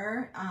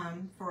more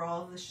for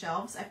all of the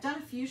shelves. I've done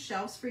a few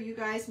shelves for you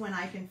guys when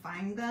I can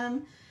find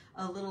them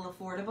a little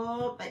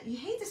affordable, but you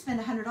hate to spend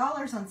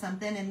 $100 on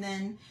something and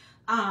then,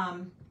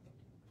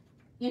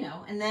 you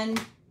know, and then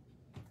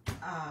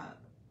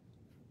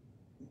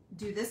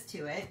do this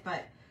to it.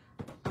 But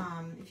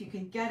if you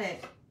can get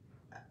it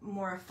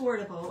more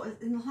affordable,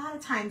 and a lot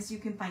of times you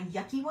can find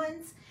yucky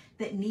ones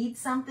that need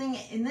something.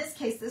 In this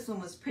case, this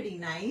one was pretty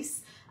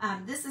nice.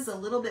 This is a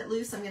little bit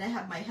loose. I'm going to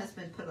have my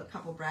husband put a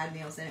couple brad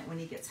nails in it when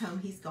he gets home.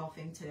 He's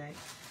golfing today.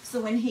 So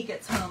when he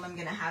gets home, I'm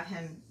going to have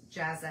him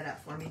jazz that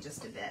up for me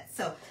just a bit.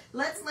 So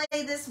let's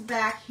lay this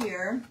back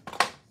here.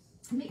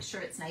 Make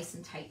sure it's nice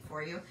and tight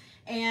for you.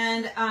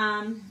 And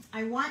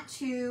I want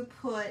to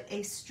put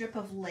a strip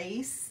of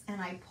lace,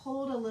 and I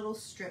pulled a little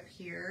strip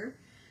here.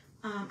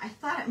 I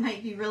thought it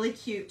might be really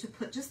cute to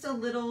put just a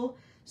little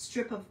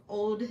strip of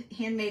old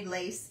handmade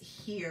lace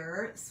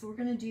here. So we're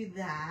going to do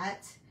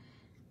that.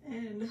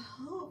 And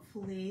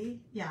hopefully,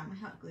 yeah, my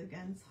hot glue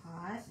gun's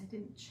hot. I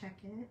didn't check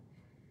it.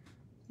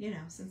 You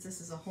know, since this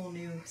is a whole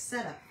new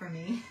setup for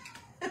me,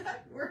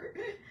 we're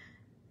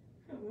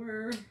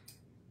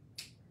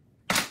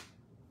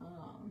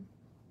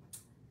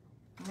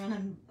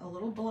running a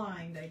little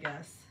blind, I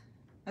guess.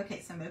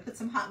 Okay, so I'm going to put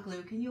some hot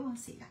glue. Can you all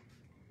see that?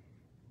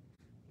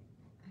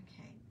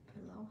 Okay,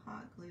 put a little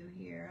hot glue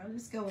here. I'll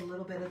just go a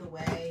little bit of the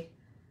way.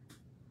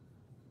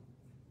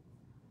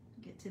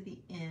 Get to the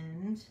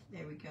end.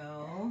 There we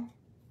go.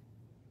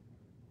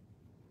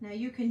 Now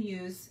you can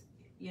use,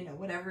 you know,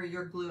 whatever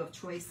your glue of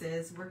choice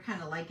is. We're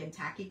kind of liking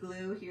tacky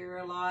glue here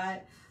a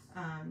lot.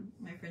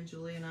 My friend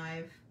Julie and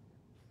I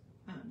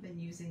have been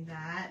using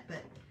that,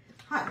 but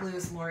hot glue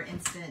is more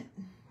instant.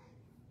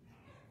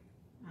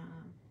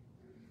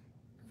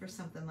 For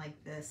something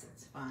like this,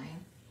 it's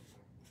fine.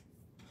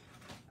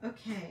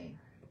 Okay.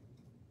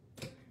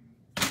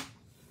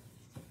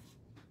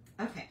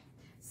 Okay,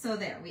 so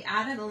there, we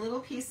added a little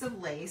piece of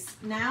lace.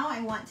 Now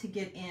I want to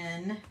get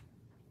in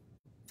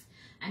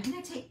I'm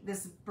gonna take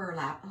this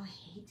burlap. Oh, I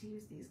hate to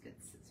use these good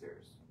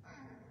scissors.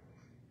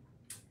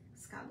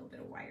 It's got a little bit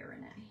of wire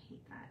in it. I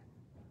hate that.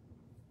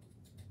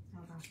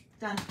 Hold on,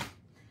 done.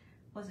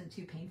 Wasn't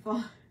too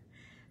painful.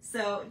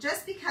 So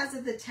just because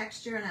of the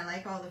texture, and I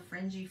like all the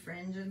fringy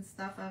fringe and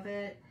stuff of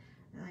it,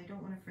 and I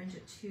don't want to fringe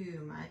it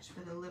too much,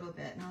 but a little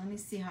bit. Now let me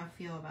see how I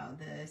feel about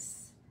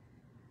this.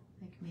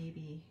 Like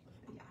maybe,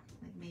 yeah,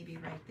 like maybe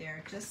right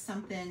there. Just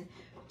something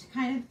to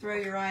kind of throw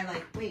your eye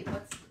like, wait,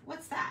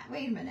 what's that?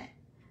 Wait a minute.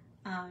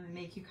 And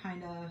make you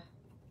kind of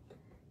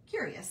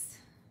curious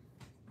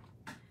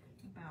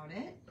about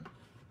it.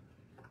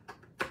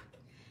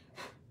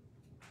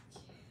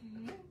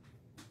 Okay.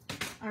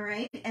 All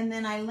right, and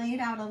then I laid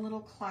out a little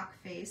clock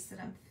face that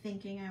I'm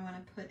thinking I want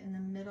to put in the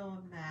middle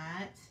of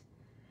that.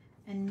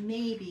 And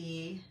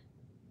maybe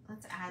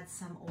let's add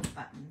some old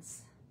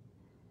buttons.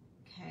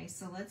 Okay,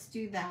 so let's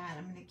do that.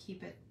 I'm going to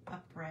keep it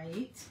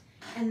upright.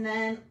 And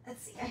then,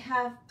 let's see, I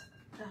have,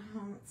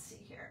 let's see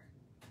here.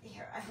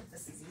 Here, I hope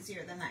this is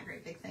easier than that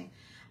great big thing.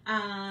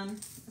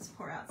 Let's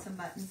pour out some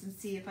buttons and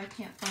see if I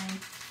can't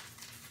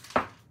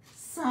find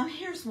some.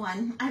 Here's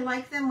one. I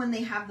like them when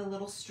they have the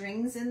little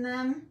strings in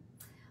them.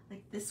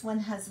 Like this one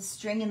has a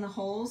string in the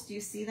holes. Do you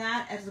see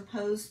that? As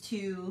opposed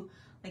to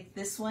like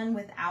this one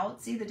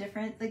without. See the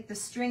difference? Like the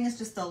string is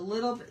just a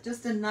little bit,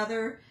 just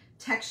another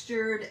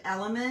textured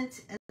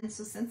element. And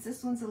so since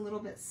this one's a little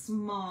bit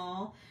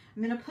small,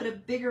 I'm going to put a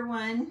bigger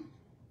one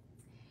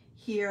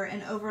here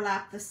and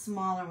overlap the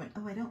smaller one.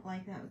 Oh, I don't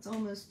like that. It's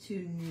almost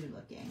too new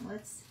looking.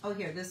 Let's, oh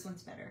here, this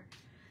one's better.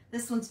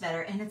 This one's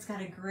better, and it's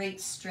got a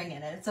great string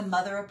in it. It's a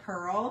mother of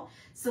pearl.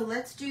 So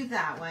let's do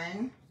that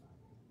one.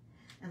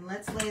 And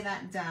let's lay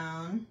that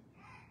down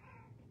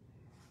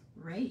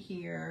right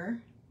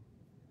here.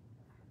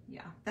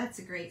 Yeah, that's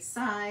a great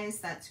size.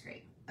 That's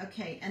great.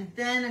 Okay, and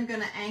then I'm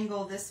gonna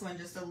angle this one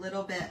just a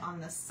little bit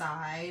on the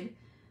side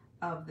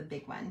of the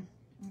big one.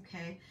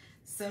 Okay,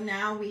 so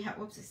now we have,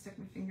 whoops, I stuck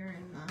my finger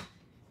in the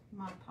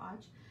Mod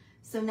Podge.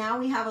 So now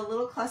we have a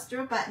little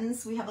cluster of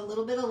buttons. We have a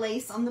little bit of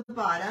lace on the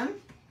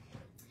bottom.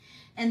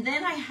 And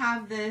then I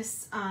have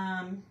this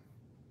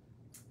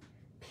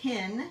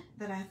pin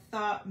that I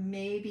thought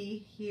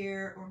maybe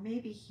here, or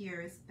maybe here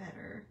is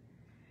better.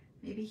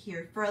 Maybe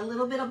here for a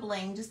little bit of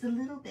bling, just a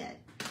little bit.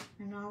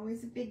 I'm not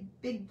always a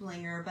big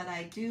blinger, but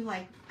I do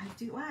like,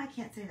 well, I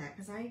can't say that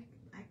because I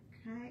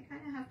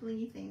kind of have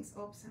blingy things.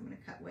 Oops, I'm going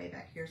to cut way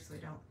back here so I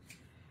don't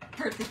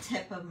hurt the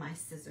tip of my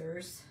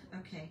scissors.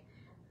 Okay,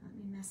 let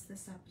me mess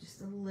this up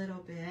just a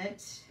little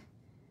bit.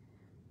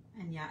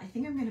 And yeah, I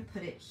think I'm going to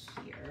put it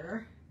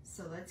here.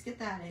 So let's get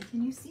that in.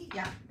 Can you see?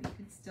 Yeah, you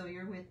can still,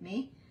 you're with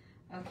me.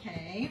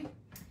 Okay,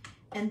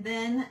 and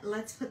then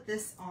let's put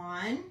this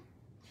on.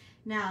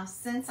 Now,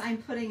 since I'm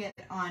putting it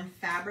on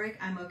fabric,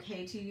 I'm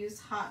okay to use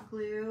hot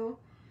glue.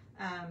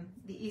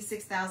 The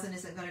E6000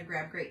 isn't going to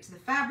grab great to the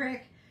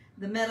fabric.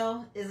 The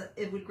metal,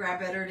 it would grab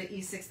better to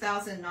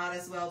E6000, not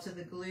as well to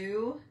the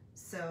glue.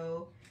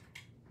 So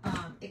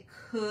it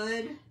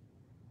could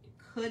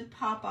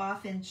pop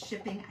off in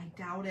shipping.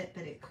 I doubt it,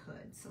 but it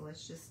could. So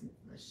let's just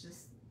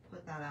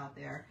put that out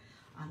there.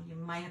 You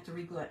might have to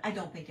reglue it. I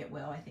don't think it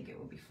will. I think it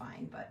will be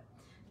fine, but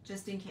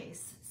just in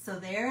case. So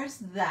there's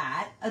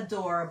that.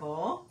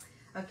 Adorable.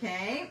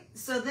 Okay,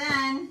 so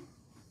then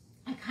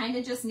I kind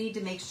of just need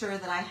to make sure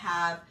that I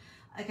have,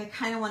 like I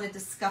kind of wanted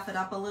to scuff it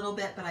up a little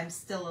bit, but I'm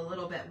still a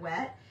little bit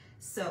wet.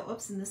 So,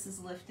 oops, and this is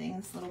lifting.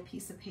 This little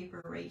piece of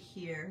paper right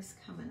here is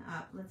coming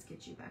up. Let's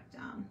get you back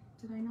down.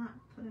 Did I not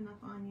put enough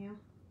on you?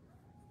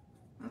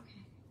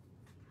 Okay.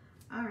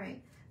 All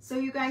right. So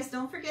you guys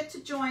don't forget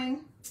to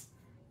join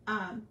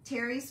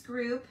Terry's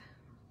group.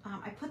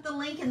 I put the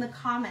link in the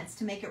comments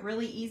to make it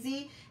really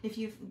easy. If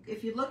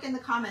you look in the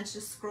comments,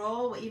 just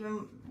scroll,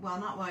 even, well,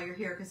 not while you're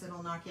here because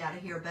it'll knock you out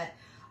of here, but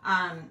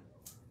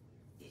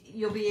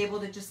you'll be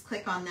able to just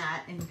click on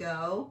that and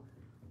go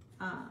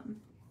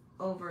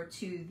over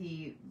to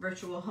the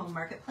virtual home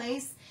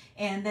marketplace.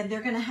 And then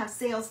they're going to have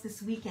sales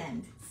this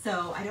weekend.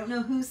 So I don't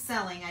know who's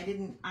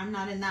selling. I'm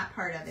not in that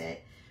part of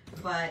it,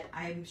 but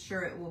I'm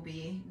sure it will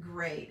be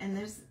great. And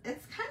it's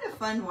kind of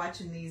fun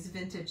watching these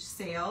vintage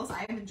sales.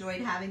 I've enjoyed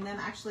having them.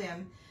 Actually,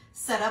 I'm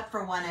set up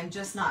for one. I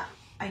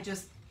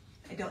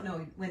don't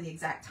know when the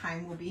exact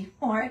time will be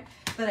for it,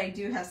 but I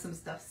do have some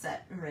stuff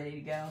set and ready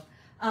to go.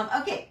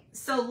 Okay,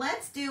 so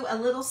let's do a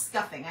little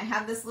scuffing. I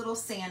have this little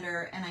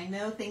sander, and I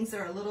know things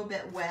are a little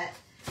bit wet,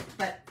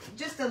 but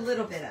just a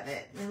little bit of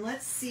it. And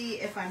let's see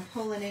if I'm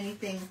pulling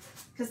anything,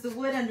 because the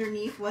wood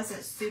underneath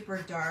wasn't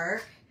super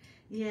dark.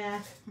 Yeah,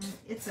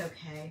 it's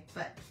okay,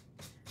 but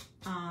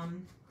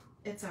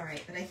it's all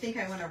right. But I think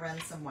I want to run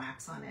some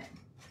wax on it.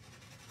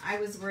 I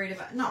was worried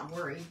about, not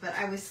worried, but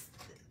I was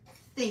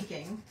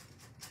thinking,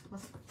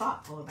 wasn't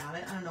thoughtful about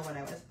it. I don't know what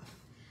I was.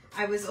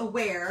 I was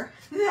aware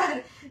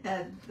that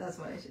that's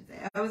what I should say.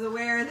 I was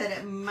aware that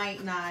it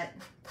might not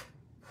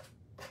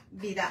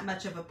be that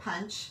much of a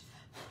punch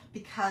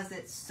because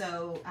it's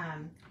so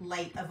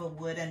light of a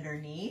wood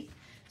underneath.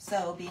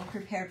 So being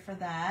prepared for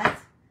that.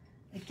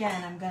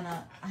 Again,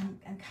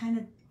 I'm kind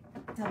of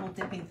double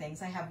dipping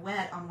things. I have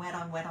wet on wet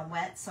on wet on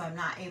wet, so I'm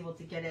not able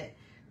to get it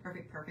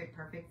perfect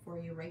for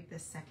you right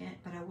this second,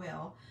 but I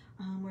will.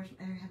 I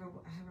have a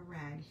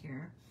rag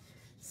here.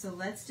 So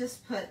let's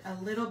just put a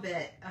little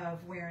bit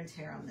of wear and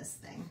tear on this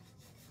thing.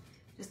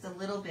 Just a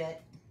little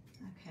bit.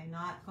 Okay,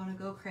 not gonna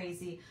go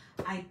crazy.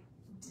 I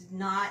did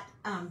not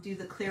do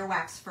the clear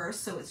wax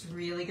first, so it's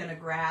really gonna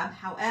grab.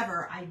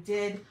 However, I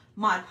did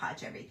Mod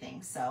Podge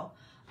everything, so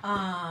like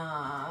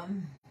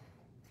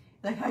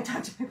I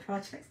talk to my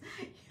projects.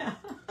 Yeah.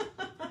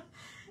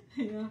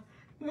 Yeah.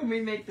 When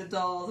we make the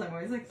dolls, I'm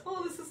always like,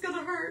 oh, this is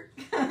gonna hurt.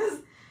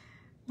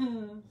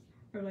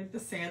 Or like the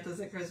Santas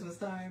at Christmas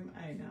time.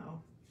 I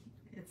know.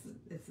 It's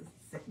a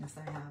sickness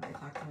I have. I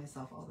talk to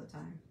myself all the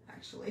time,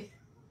 actually.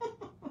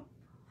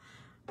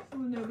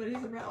 When nobody's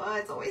around. Well,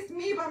 it's always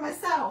me by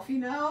myself, you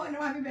know? I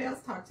don't have anybody else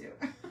to talk to.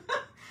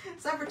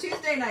 Except for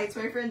Tuesday nights,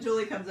 my friend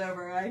Julie comes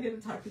over. I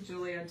get to talk to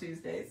Julie on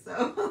Tuesdays,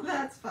 so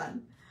that's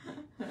fun.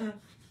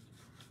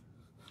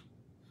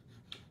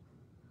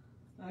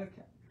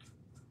 Okay.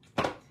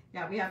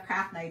 Yeah, we have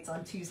craft nights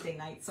on Tuesday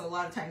nights, so a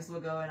lot of times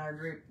we'll go in our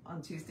group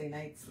on Tuesday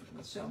nights and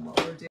we'll show them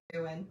what we're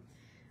doing.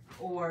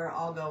 Or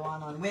I'll go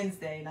on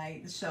Wednesday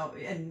night and show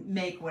and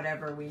make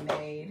whatever we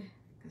made.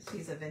 Because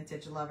she's a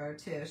vintage lover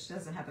too. She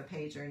doesn't have a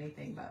page or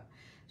anything, but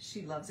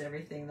she loves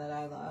everything that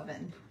I love,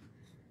 and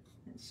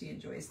she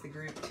enjoys the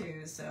group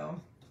too, so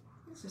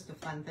it's just a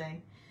fun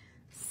thing.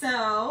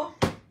 So,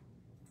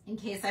 in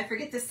case I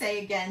forget to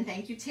say again,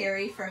 thank you,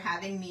 Terry, for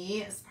having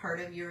me as part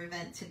of your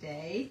event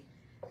today.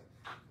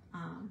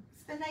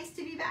 It's been nice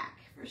to be back,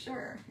 for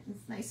sure.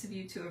 It's nice of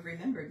you to have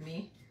remembered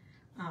me,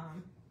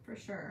 for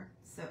sure.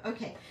 So,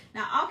 okay,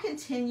 now I'll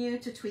continue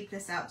to tweak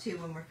this out too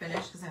when we're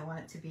finished, because I want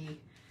it to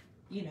be,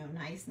 you know,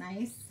 nice.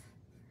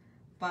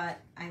 But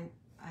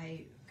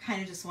I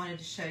kind of just wanted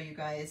to show you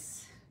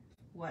guys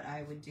what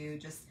I would do.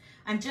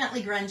 I'm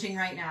gently grunging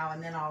right now,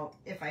 and then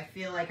if I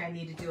feel like I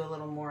need to do a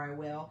little more, I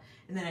will.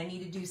 And then I need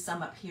to do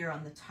some up here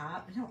on the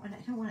top. I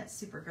don't want it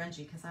super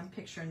grungy, because I'm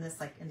picturing this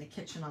like in the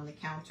kitchen on the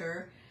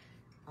counter,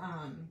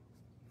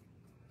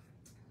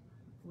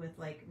 with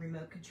like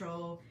remote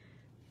control,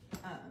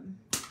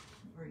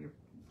 or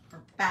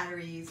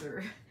batteries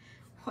or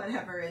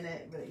whatever in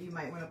it that you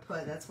might want to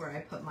put. That's where I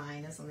put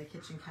mine, is on the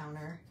kitchen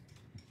counter.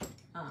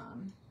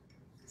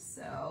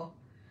 So,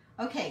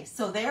 okay,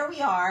 so there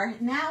we are.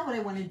 Now what I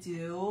want to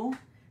do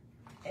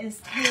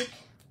is take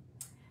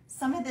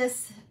some of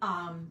this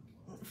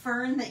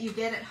fern that you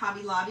get at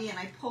Hobby Lobby, and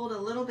I pulled a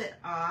little bit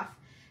off,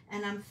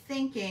 and I'm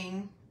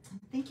thinking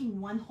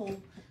one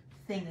whole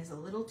thing is a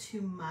little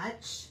too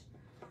much,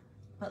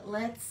 but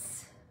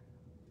let's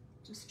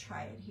just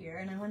try it here.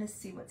 And I want to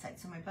see what side.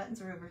 So my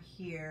buttons are over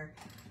here.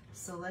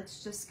 So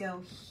let's just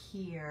go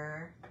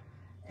here,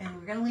 and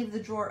we're going to leave the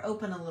drawer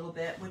open a little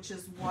bit, which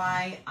is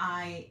why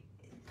I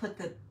put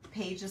the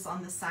pages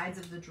on the sides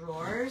of the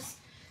drawers.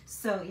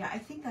 So yeah, I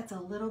think that's a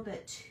little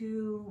bit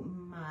too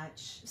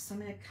much. So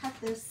I'm going to cut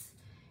this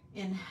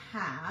in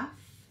half.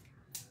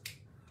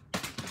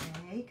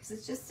 Okay, because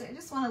I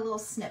just want a little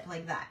snip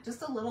like that,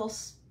 just a little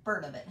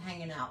spurt of it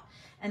hanging out,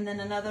 and then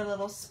another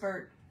little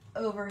spurt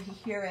over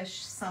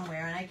here-ish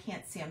somewhere, and I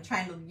can't see. I'm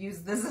trying to use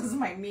this as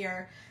my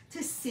mirror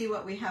to see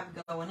what we have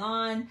going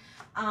on.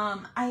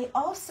 I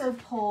also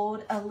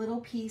pulled a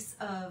little piece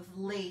of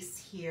lace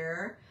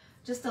here,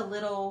 just a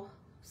little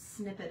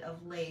snippet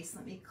of lace.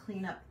 Let me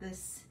clean up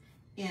this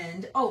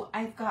end. Oh,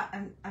 I've got,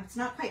 it's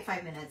not quite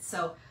 5 minutes,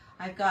 so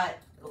I've got,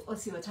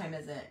 let's see, what time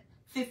is it?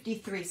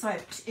 53. So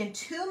in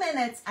 2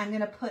 minutes, I'm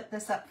gonna put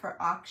this up for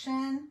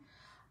auction.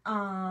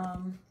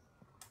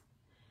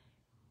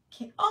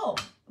 Oh,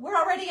 we're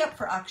already up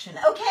for auction.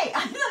 Okay,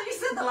 I know you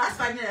said the last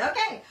 5 minutes.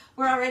 Okay,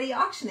 we're already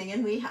auctioning,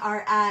 and we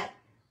are at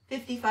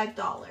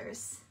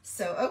 $55.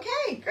 So,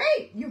 okay,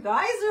 great. You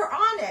guys are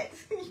on it.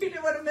 You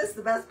didn't want to miss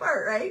the best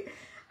part, right?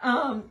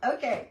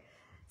 Okay.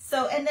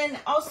 So, and then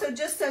also,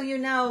 just so you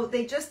know,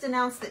 they just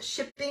announced that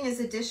shipping is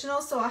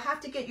additional. So I'll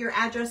have to get your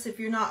address if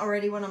you're not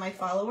already one of my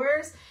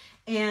followers,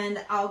 and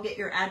I'll get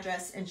your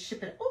address and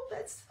ship it. Oh,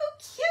 that's so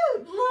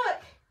cute.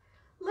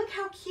 Look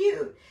how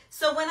cute.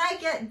 So when I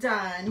get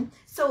done,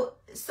 so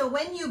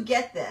when you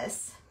get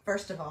this,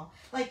 first of all,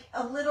 like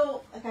a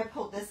little, like I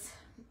pulled this,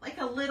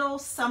 like a little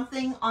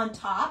something on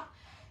top,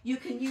 you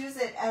can use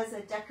it as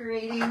a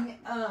decorating,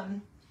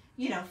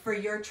 you know, for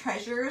your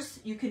treasures.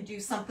 You can do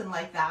something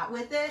like that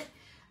with it.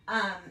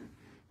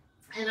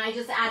 And I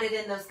just added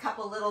in those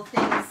couple little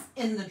things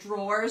in the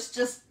drawers.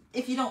 Just,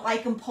 if you don't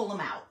like them, pull them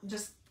out.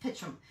 Just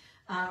pitch them.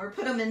 Or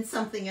put them in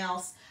something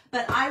else.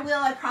 But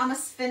I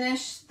promise,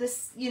 finish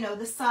this, you know,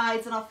 the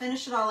sides, and I'll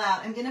finish it all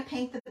out. I'm going to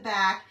paint the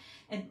back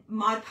and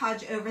Mod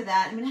Podge over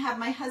that. I'm going to have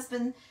my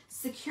husband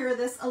secure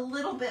this a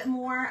little bit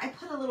more. I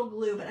put a little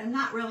glue, but I'm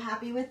not real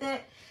happy with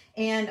it.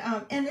 And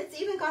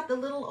it's even got the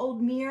little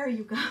old mirror,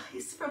 you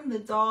guys, from the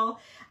doll.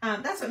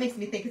 That's what makes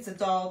me think it's a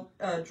doll,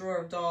 drawer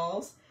of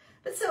dolls.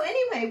 But so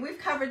anyway, we've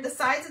covered the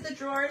sides of the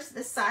drawers,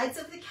 the sides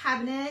of the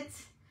cabinet,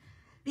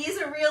 These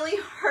are really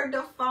hard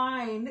to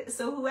find.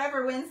 So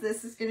whoever wins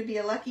this is going to be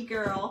a lucky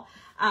girl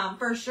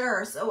for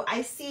sure. So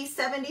I see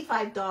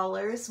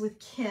 $75 with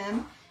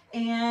Kim,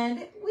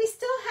 and we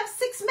still have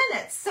 6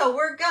 minutes, so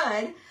we're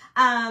good.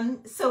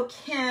 So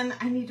Kim,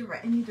 I need to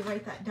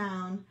write that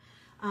down.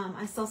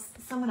 I saw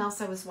someone else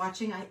I was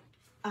watching. I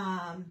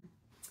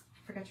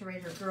forgot to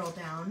write her girl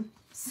down.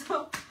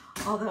 So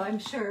although I'm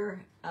sure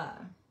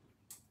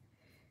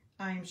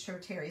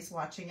Terry's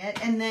watching it.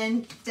 And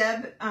then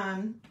Deb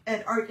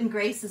at Art and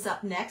Grace is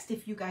up next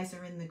if you guys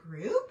are in the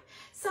group.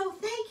 So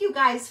thank you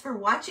guys for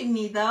watching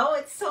me though.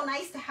 It's so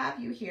nice to have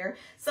you here.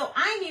 So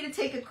I need to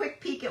take a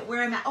quick peek at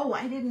where I'm at. Oh,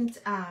 I didn't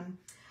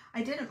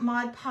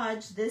Mod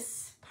Podge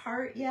this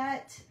part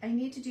yet. I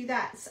need to do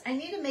that. So I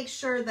need to make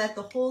sure that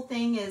the whole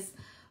thing is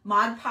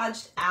Mod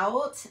Podged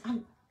out.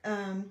 I'm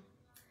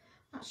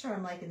not sure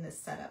I'm liking this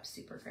setup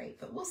super great,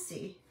 but we'll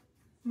see.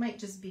 It might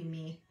just be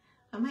me.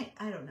 I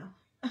don't know.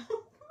 I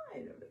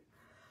don't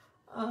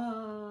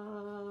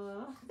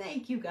know.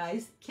 Thank you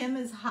guys. Kim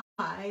is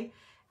high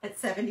at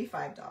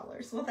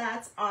 $75. Well,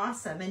 that's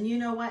awesome. And you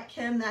know what,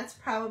 Kim? That's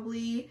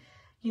probably,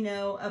 you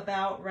know,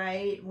 about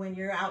right when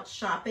you're out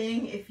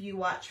shopping. If you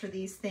watch for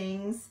these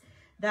things,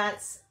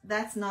 that's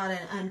not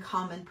an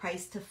uncommon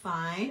price to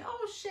find.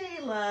 Oh,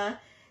 Shayla,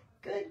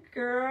 good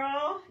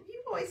girl.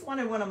 You've always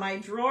wanted one of my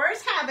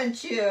drawers,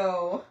 haven't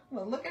you?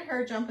 Well, look at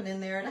her jumping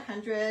in there at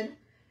 100.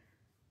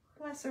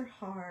 Bless her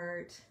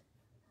heart.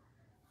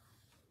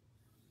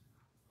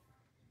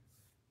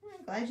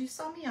 I'm glad you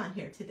saw me on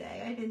here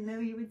today. I didn't know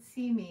you would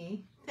see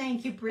me.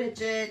 Thank you,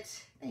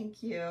 Bridget.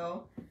 Thank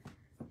you.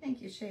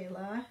 Thank you,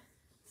 Shayla.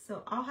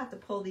 So I'll have to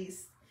pull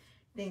these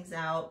things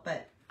out.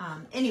 But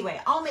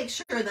anyway, I'll make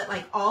sure that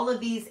like all of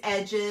these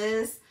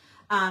edges,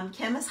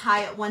 Kim is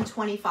high at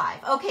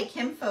 125. Okay,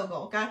 Kim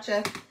Fogel.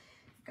 Gotcha.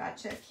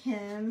 Gotcha,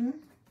 Kim.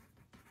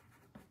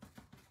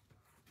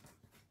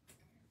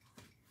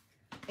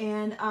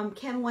 And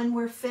Kim, when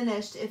we're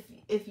finished,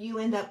 if you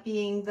end up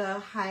being the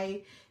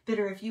high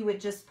bidder, if you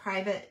would just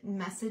private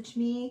message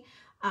me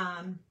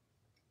and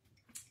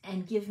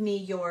give me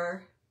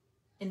your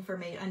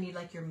information. I need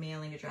like your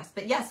mailing address.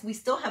 But yes, we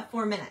still have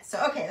 4 minutes.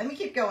 So okay, let me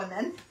keep going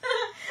then.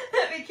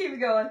 Let me keep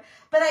going.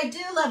 But I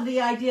do love the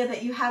idea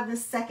that you have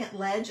this second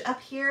ledge up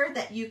here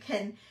that you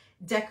can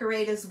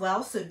decorate as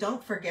well. So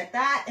don't forget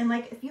that. And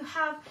like if you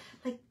have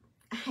like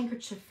a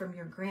handkerchief from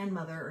your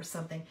grandmother or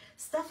something,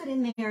 stuff it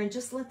in there and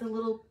just let the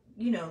little,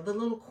 you know, the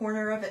little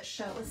corner of it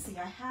show. Let's see,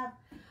 I have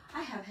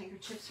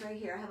handkerchiefs right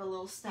here. I have a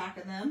little stack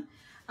of them.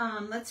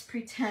 Let's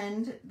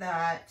pretend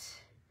that,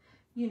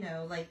 you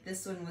know, like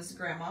this one was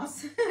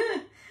grandma's.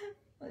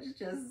 Let's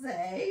just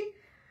say,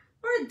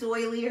 or a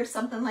doily or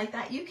something like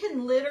that. You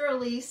can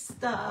literally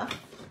stuff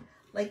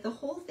like the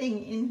whole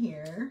thing in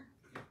here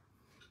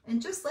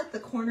and just let the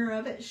corner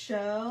of it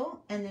show,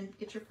 and then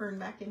get your fern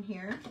back in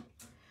here.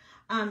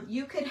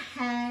 You could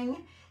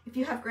hang, if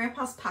you have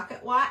Grandpa's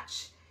pocket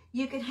watch,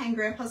 you could hang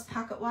Grandpa's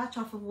pocket watch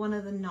off of one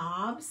of the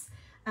knobs.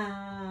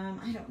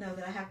 I don't know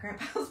that I have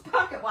Grandpa's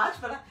pocket watch,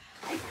 but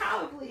I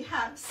probably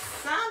have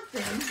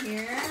something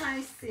here. Let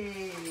me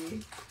see.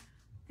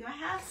 Do I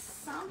have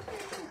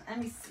something? Let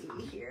me see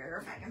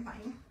here if I can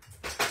find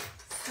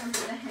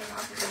something to hang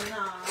off of the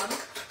knob.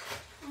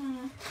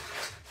 I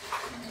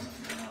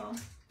don't know.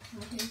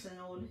 Well, here's an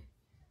old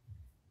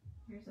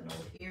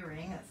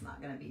earring. That's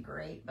not going to be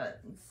great,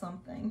 but it's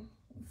something.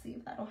 Let's see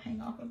if that'll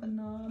hang off of a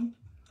knob.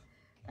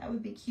 That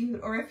would be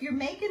cute. Or if you're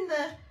making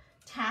the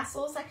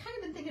tassels, I kind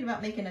of been thinking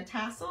about making a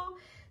tassel,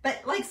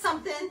 but like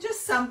something,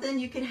 just something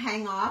you could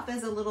hang off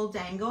as a little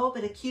dangle,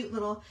 but a cute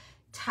little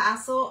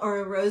tassel or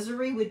a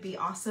rosary would be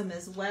awesome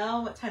as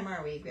well. What time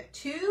are we? We've got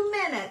 2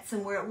 minutes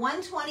and we're at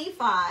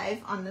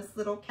 125 on this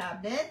little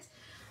cabinet.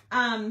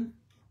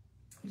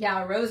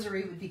 Yeah, a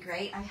rosary would be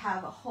great. I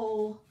have a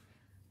whole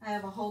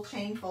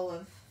chain full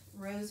of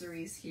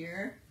rosaries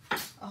here.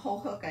 A whole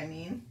hook, I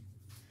mean.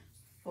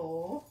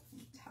 Full.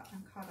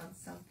 I'm caught on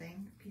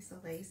something. A piece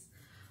of lace.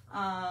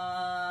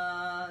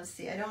 Let's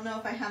see. I don't know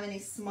if I have any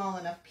small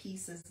enough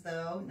pieces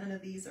though. None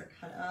of these are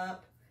cut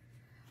up.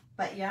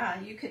 But yeah,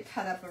 you could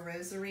cut up a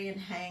rosary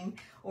and hang,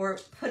 or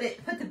put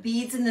the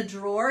beads in the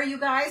drawer, you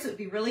guys. It would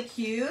be really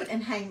cute,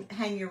 and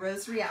hang your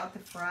rosary out the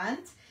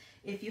front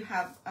if you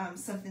have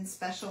something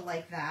special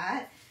like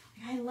that.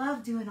 I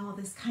love doing all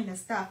this kind of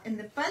stuff. And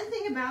the fun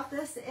thing about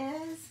this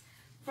is,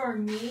 for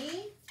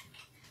me,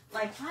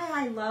 like why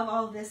I love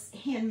all this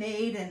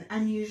handmade and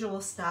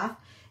unusual stuff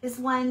is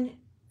when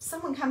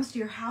someone comes to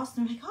your house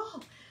and they're like, oh,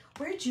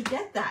 where'd you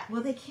get that?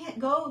 Well, they can't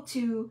go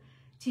to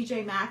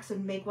TJ Maxx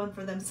and make one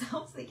for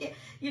themselves. They can't,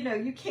 you know,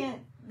 you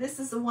can't, this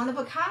is a one of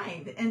a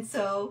kind. And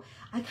so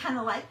I kind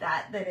of like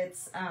that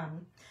it's,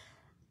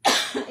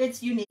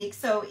 it's unique.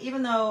 So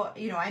even though,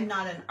 you know, I'm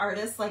not an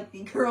artist, like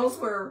the girls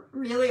were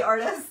really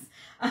artists,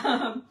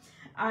 I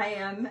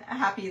am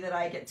happy that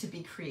I get to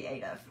be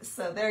creative.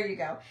 So there you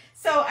go.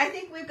 So I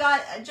think we've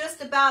got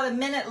just about a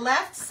minute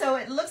left. So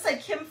it looks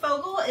like Kim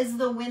Fogel is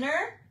the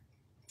winner.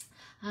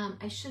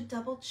 I should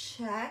double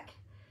check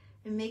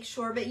and make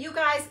sure, but you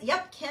guys,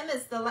 yep, Kim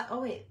is the,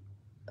 oh wait,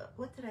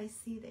 what did I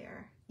see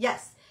there?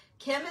 Yes,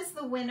 Kim is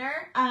the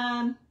winner.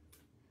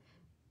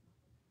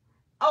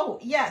 Oh,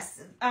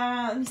 yes.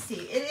 Let me see.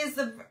 It is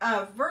the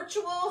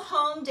virtual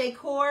home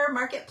decor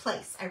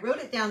marketplace. I wrote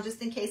it down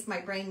just in case my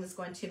brain was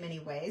going too many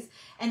ways.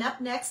 And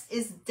up next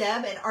is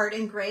Deb at Art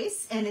and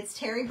Grace, and it's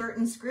Terry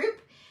Burton's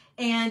group.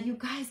 And you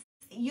guys,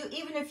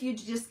 even if you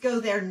just go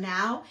there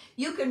now,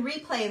 you can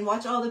replay and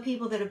watch all the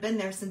people that have been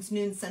there since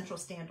noon Central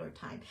Standard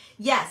Time.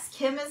 Yes,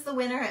 Kim is the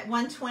winner at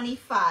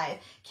 125.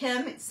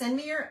 Kim, send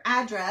me your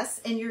address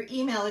and your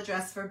email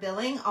address for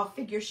billing. I'll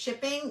figure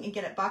shipping and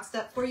get it boxed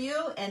up for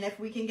you. And if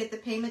we can get the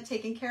payment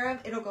taken care of,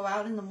 it'll go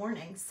out in the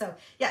morning. So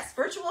yes,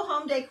 virtual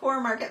home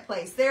decor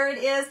marketplace. There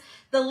it is.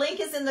 The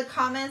link is in the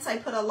comments. I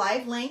put a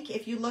live link.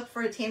 If you look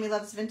for a Tammy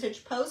Loves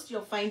Vintage post,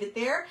 you'll find it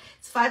there.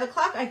 It's 5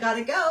 o'clock. I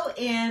gotta go,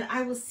 and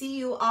I will see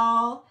you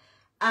all.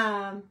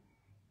 Oh,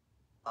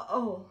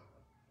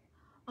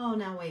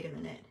 now wait a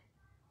minute.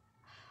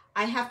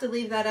 I have to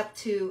leave that up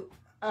to,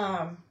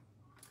 I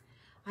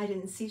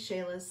didn't see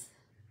Shayla's.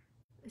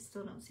 I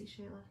still don't see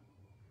Shayla.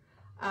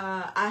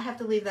 I have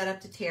to leave that up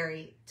to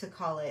Terry to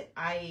call it.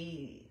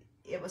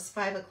 It was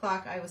 5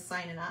 o'clock. I was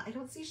signing out. I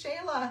don't see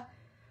Shayla.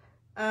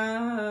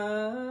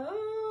 I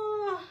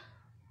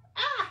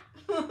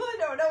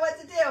don't know what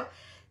to do.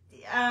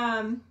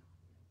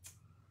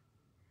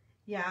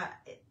 Yeah,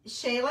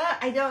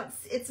 Shayla,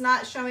 it's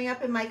not showing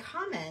up in my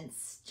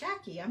comments.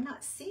 Jackie, I'm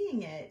not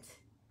seeing it.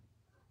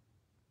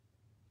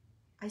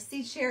 I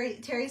see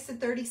Terry said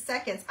 30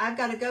 seconds. I've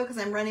got to go because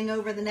I'm running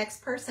over the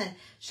next person.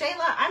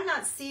 Shayla, I'm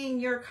not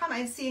seeing your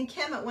comment. I'm seeing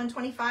Kim at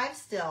 125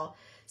 still.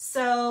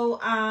 So,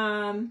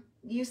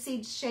 you see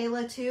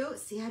Shayla too?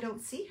 See, I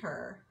don't see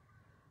her.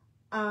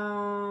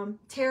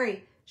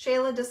 Terry,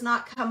 Shayla does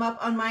not come up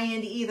on my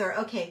end either.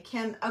 Okay,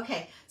 Kim,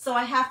 okay. So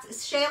I have to,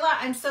 Shayla,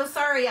 I'm so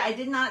sorry. I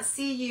did not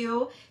see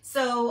you.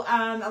 So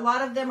a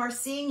lot of them are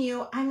seeing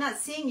you. I'm not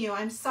seeing you.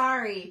 I'm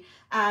sorry.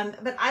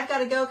 But I've got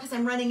to go because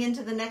I'm running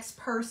into the next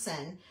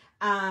person.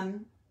 Above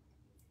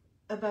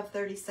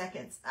 30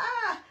 seconds.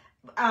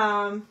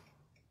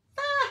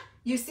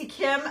 You see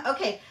Kim?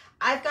 Okay.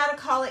 I've got to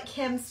call it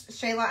Kim's,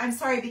 Shayla. I'm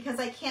sorry because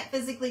I can't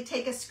physically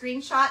take a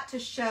screenshot to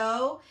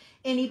show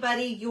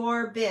anybody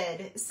your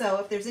bid. So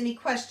if there's any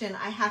question,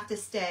 I have to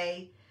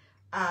stay.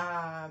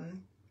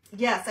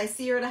 Yes, I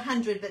see you're at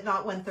 100, but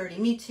not 130.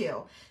 Me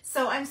too.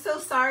 So I'm so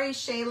sorry,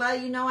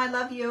 Shayla. You know I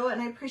love you and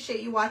I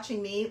appreciate you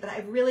watching me, but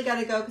I've really got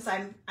to go because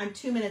I'm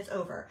 2 minutes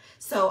over.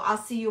 So I'll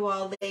see you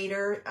all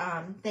later.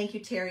 Thank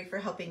you, Terry, for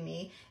helping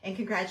me, and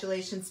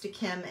congratulations to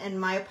Kim. And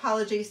my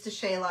apologies to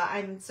Shayla.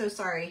 I'm so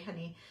sorry,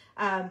 honey.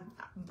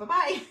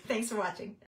 Bye-bye. Thanks for watching.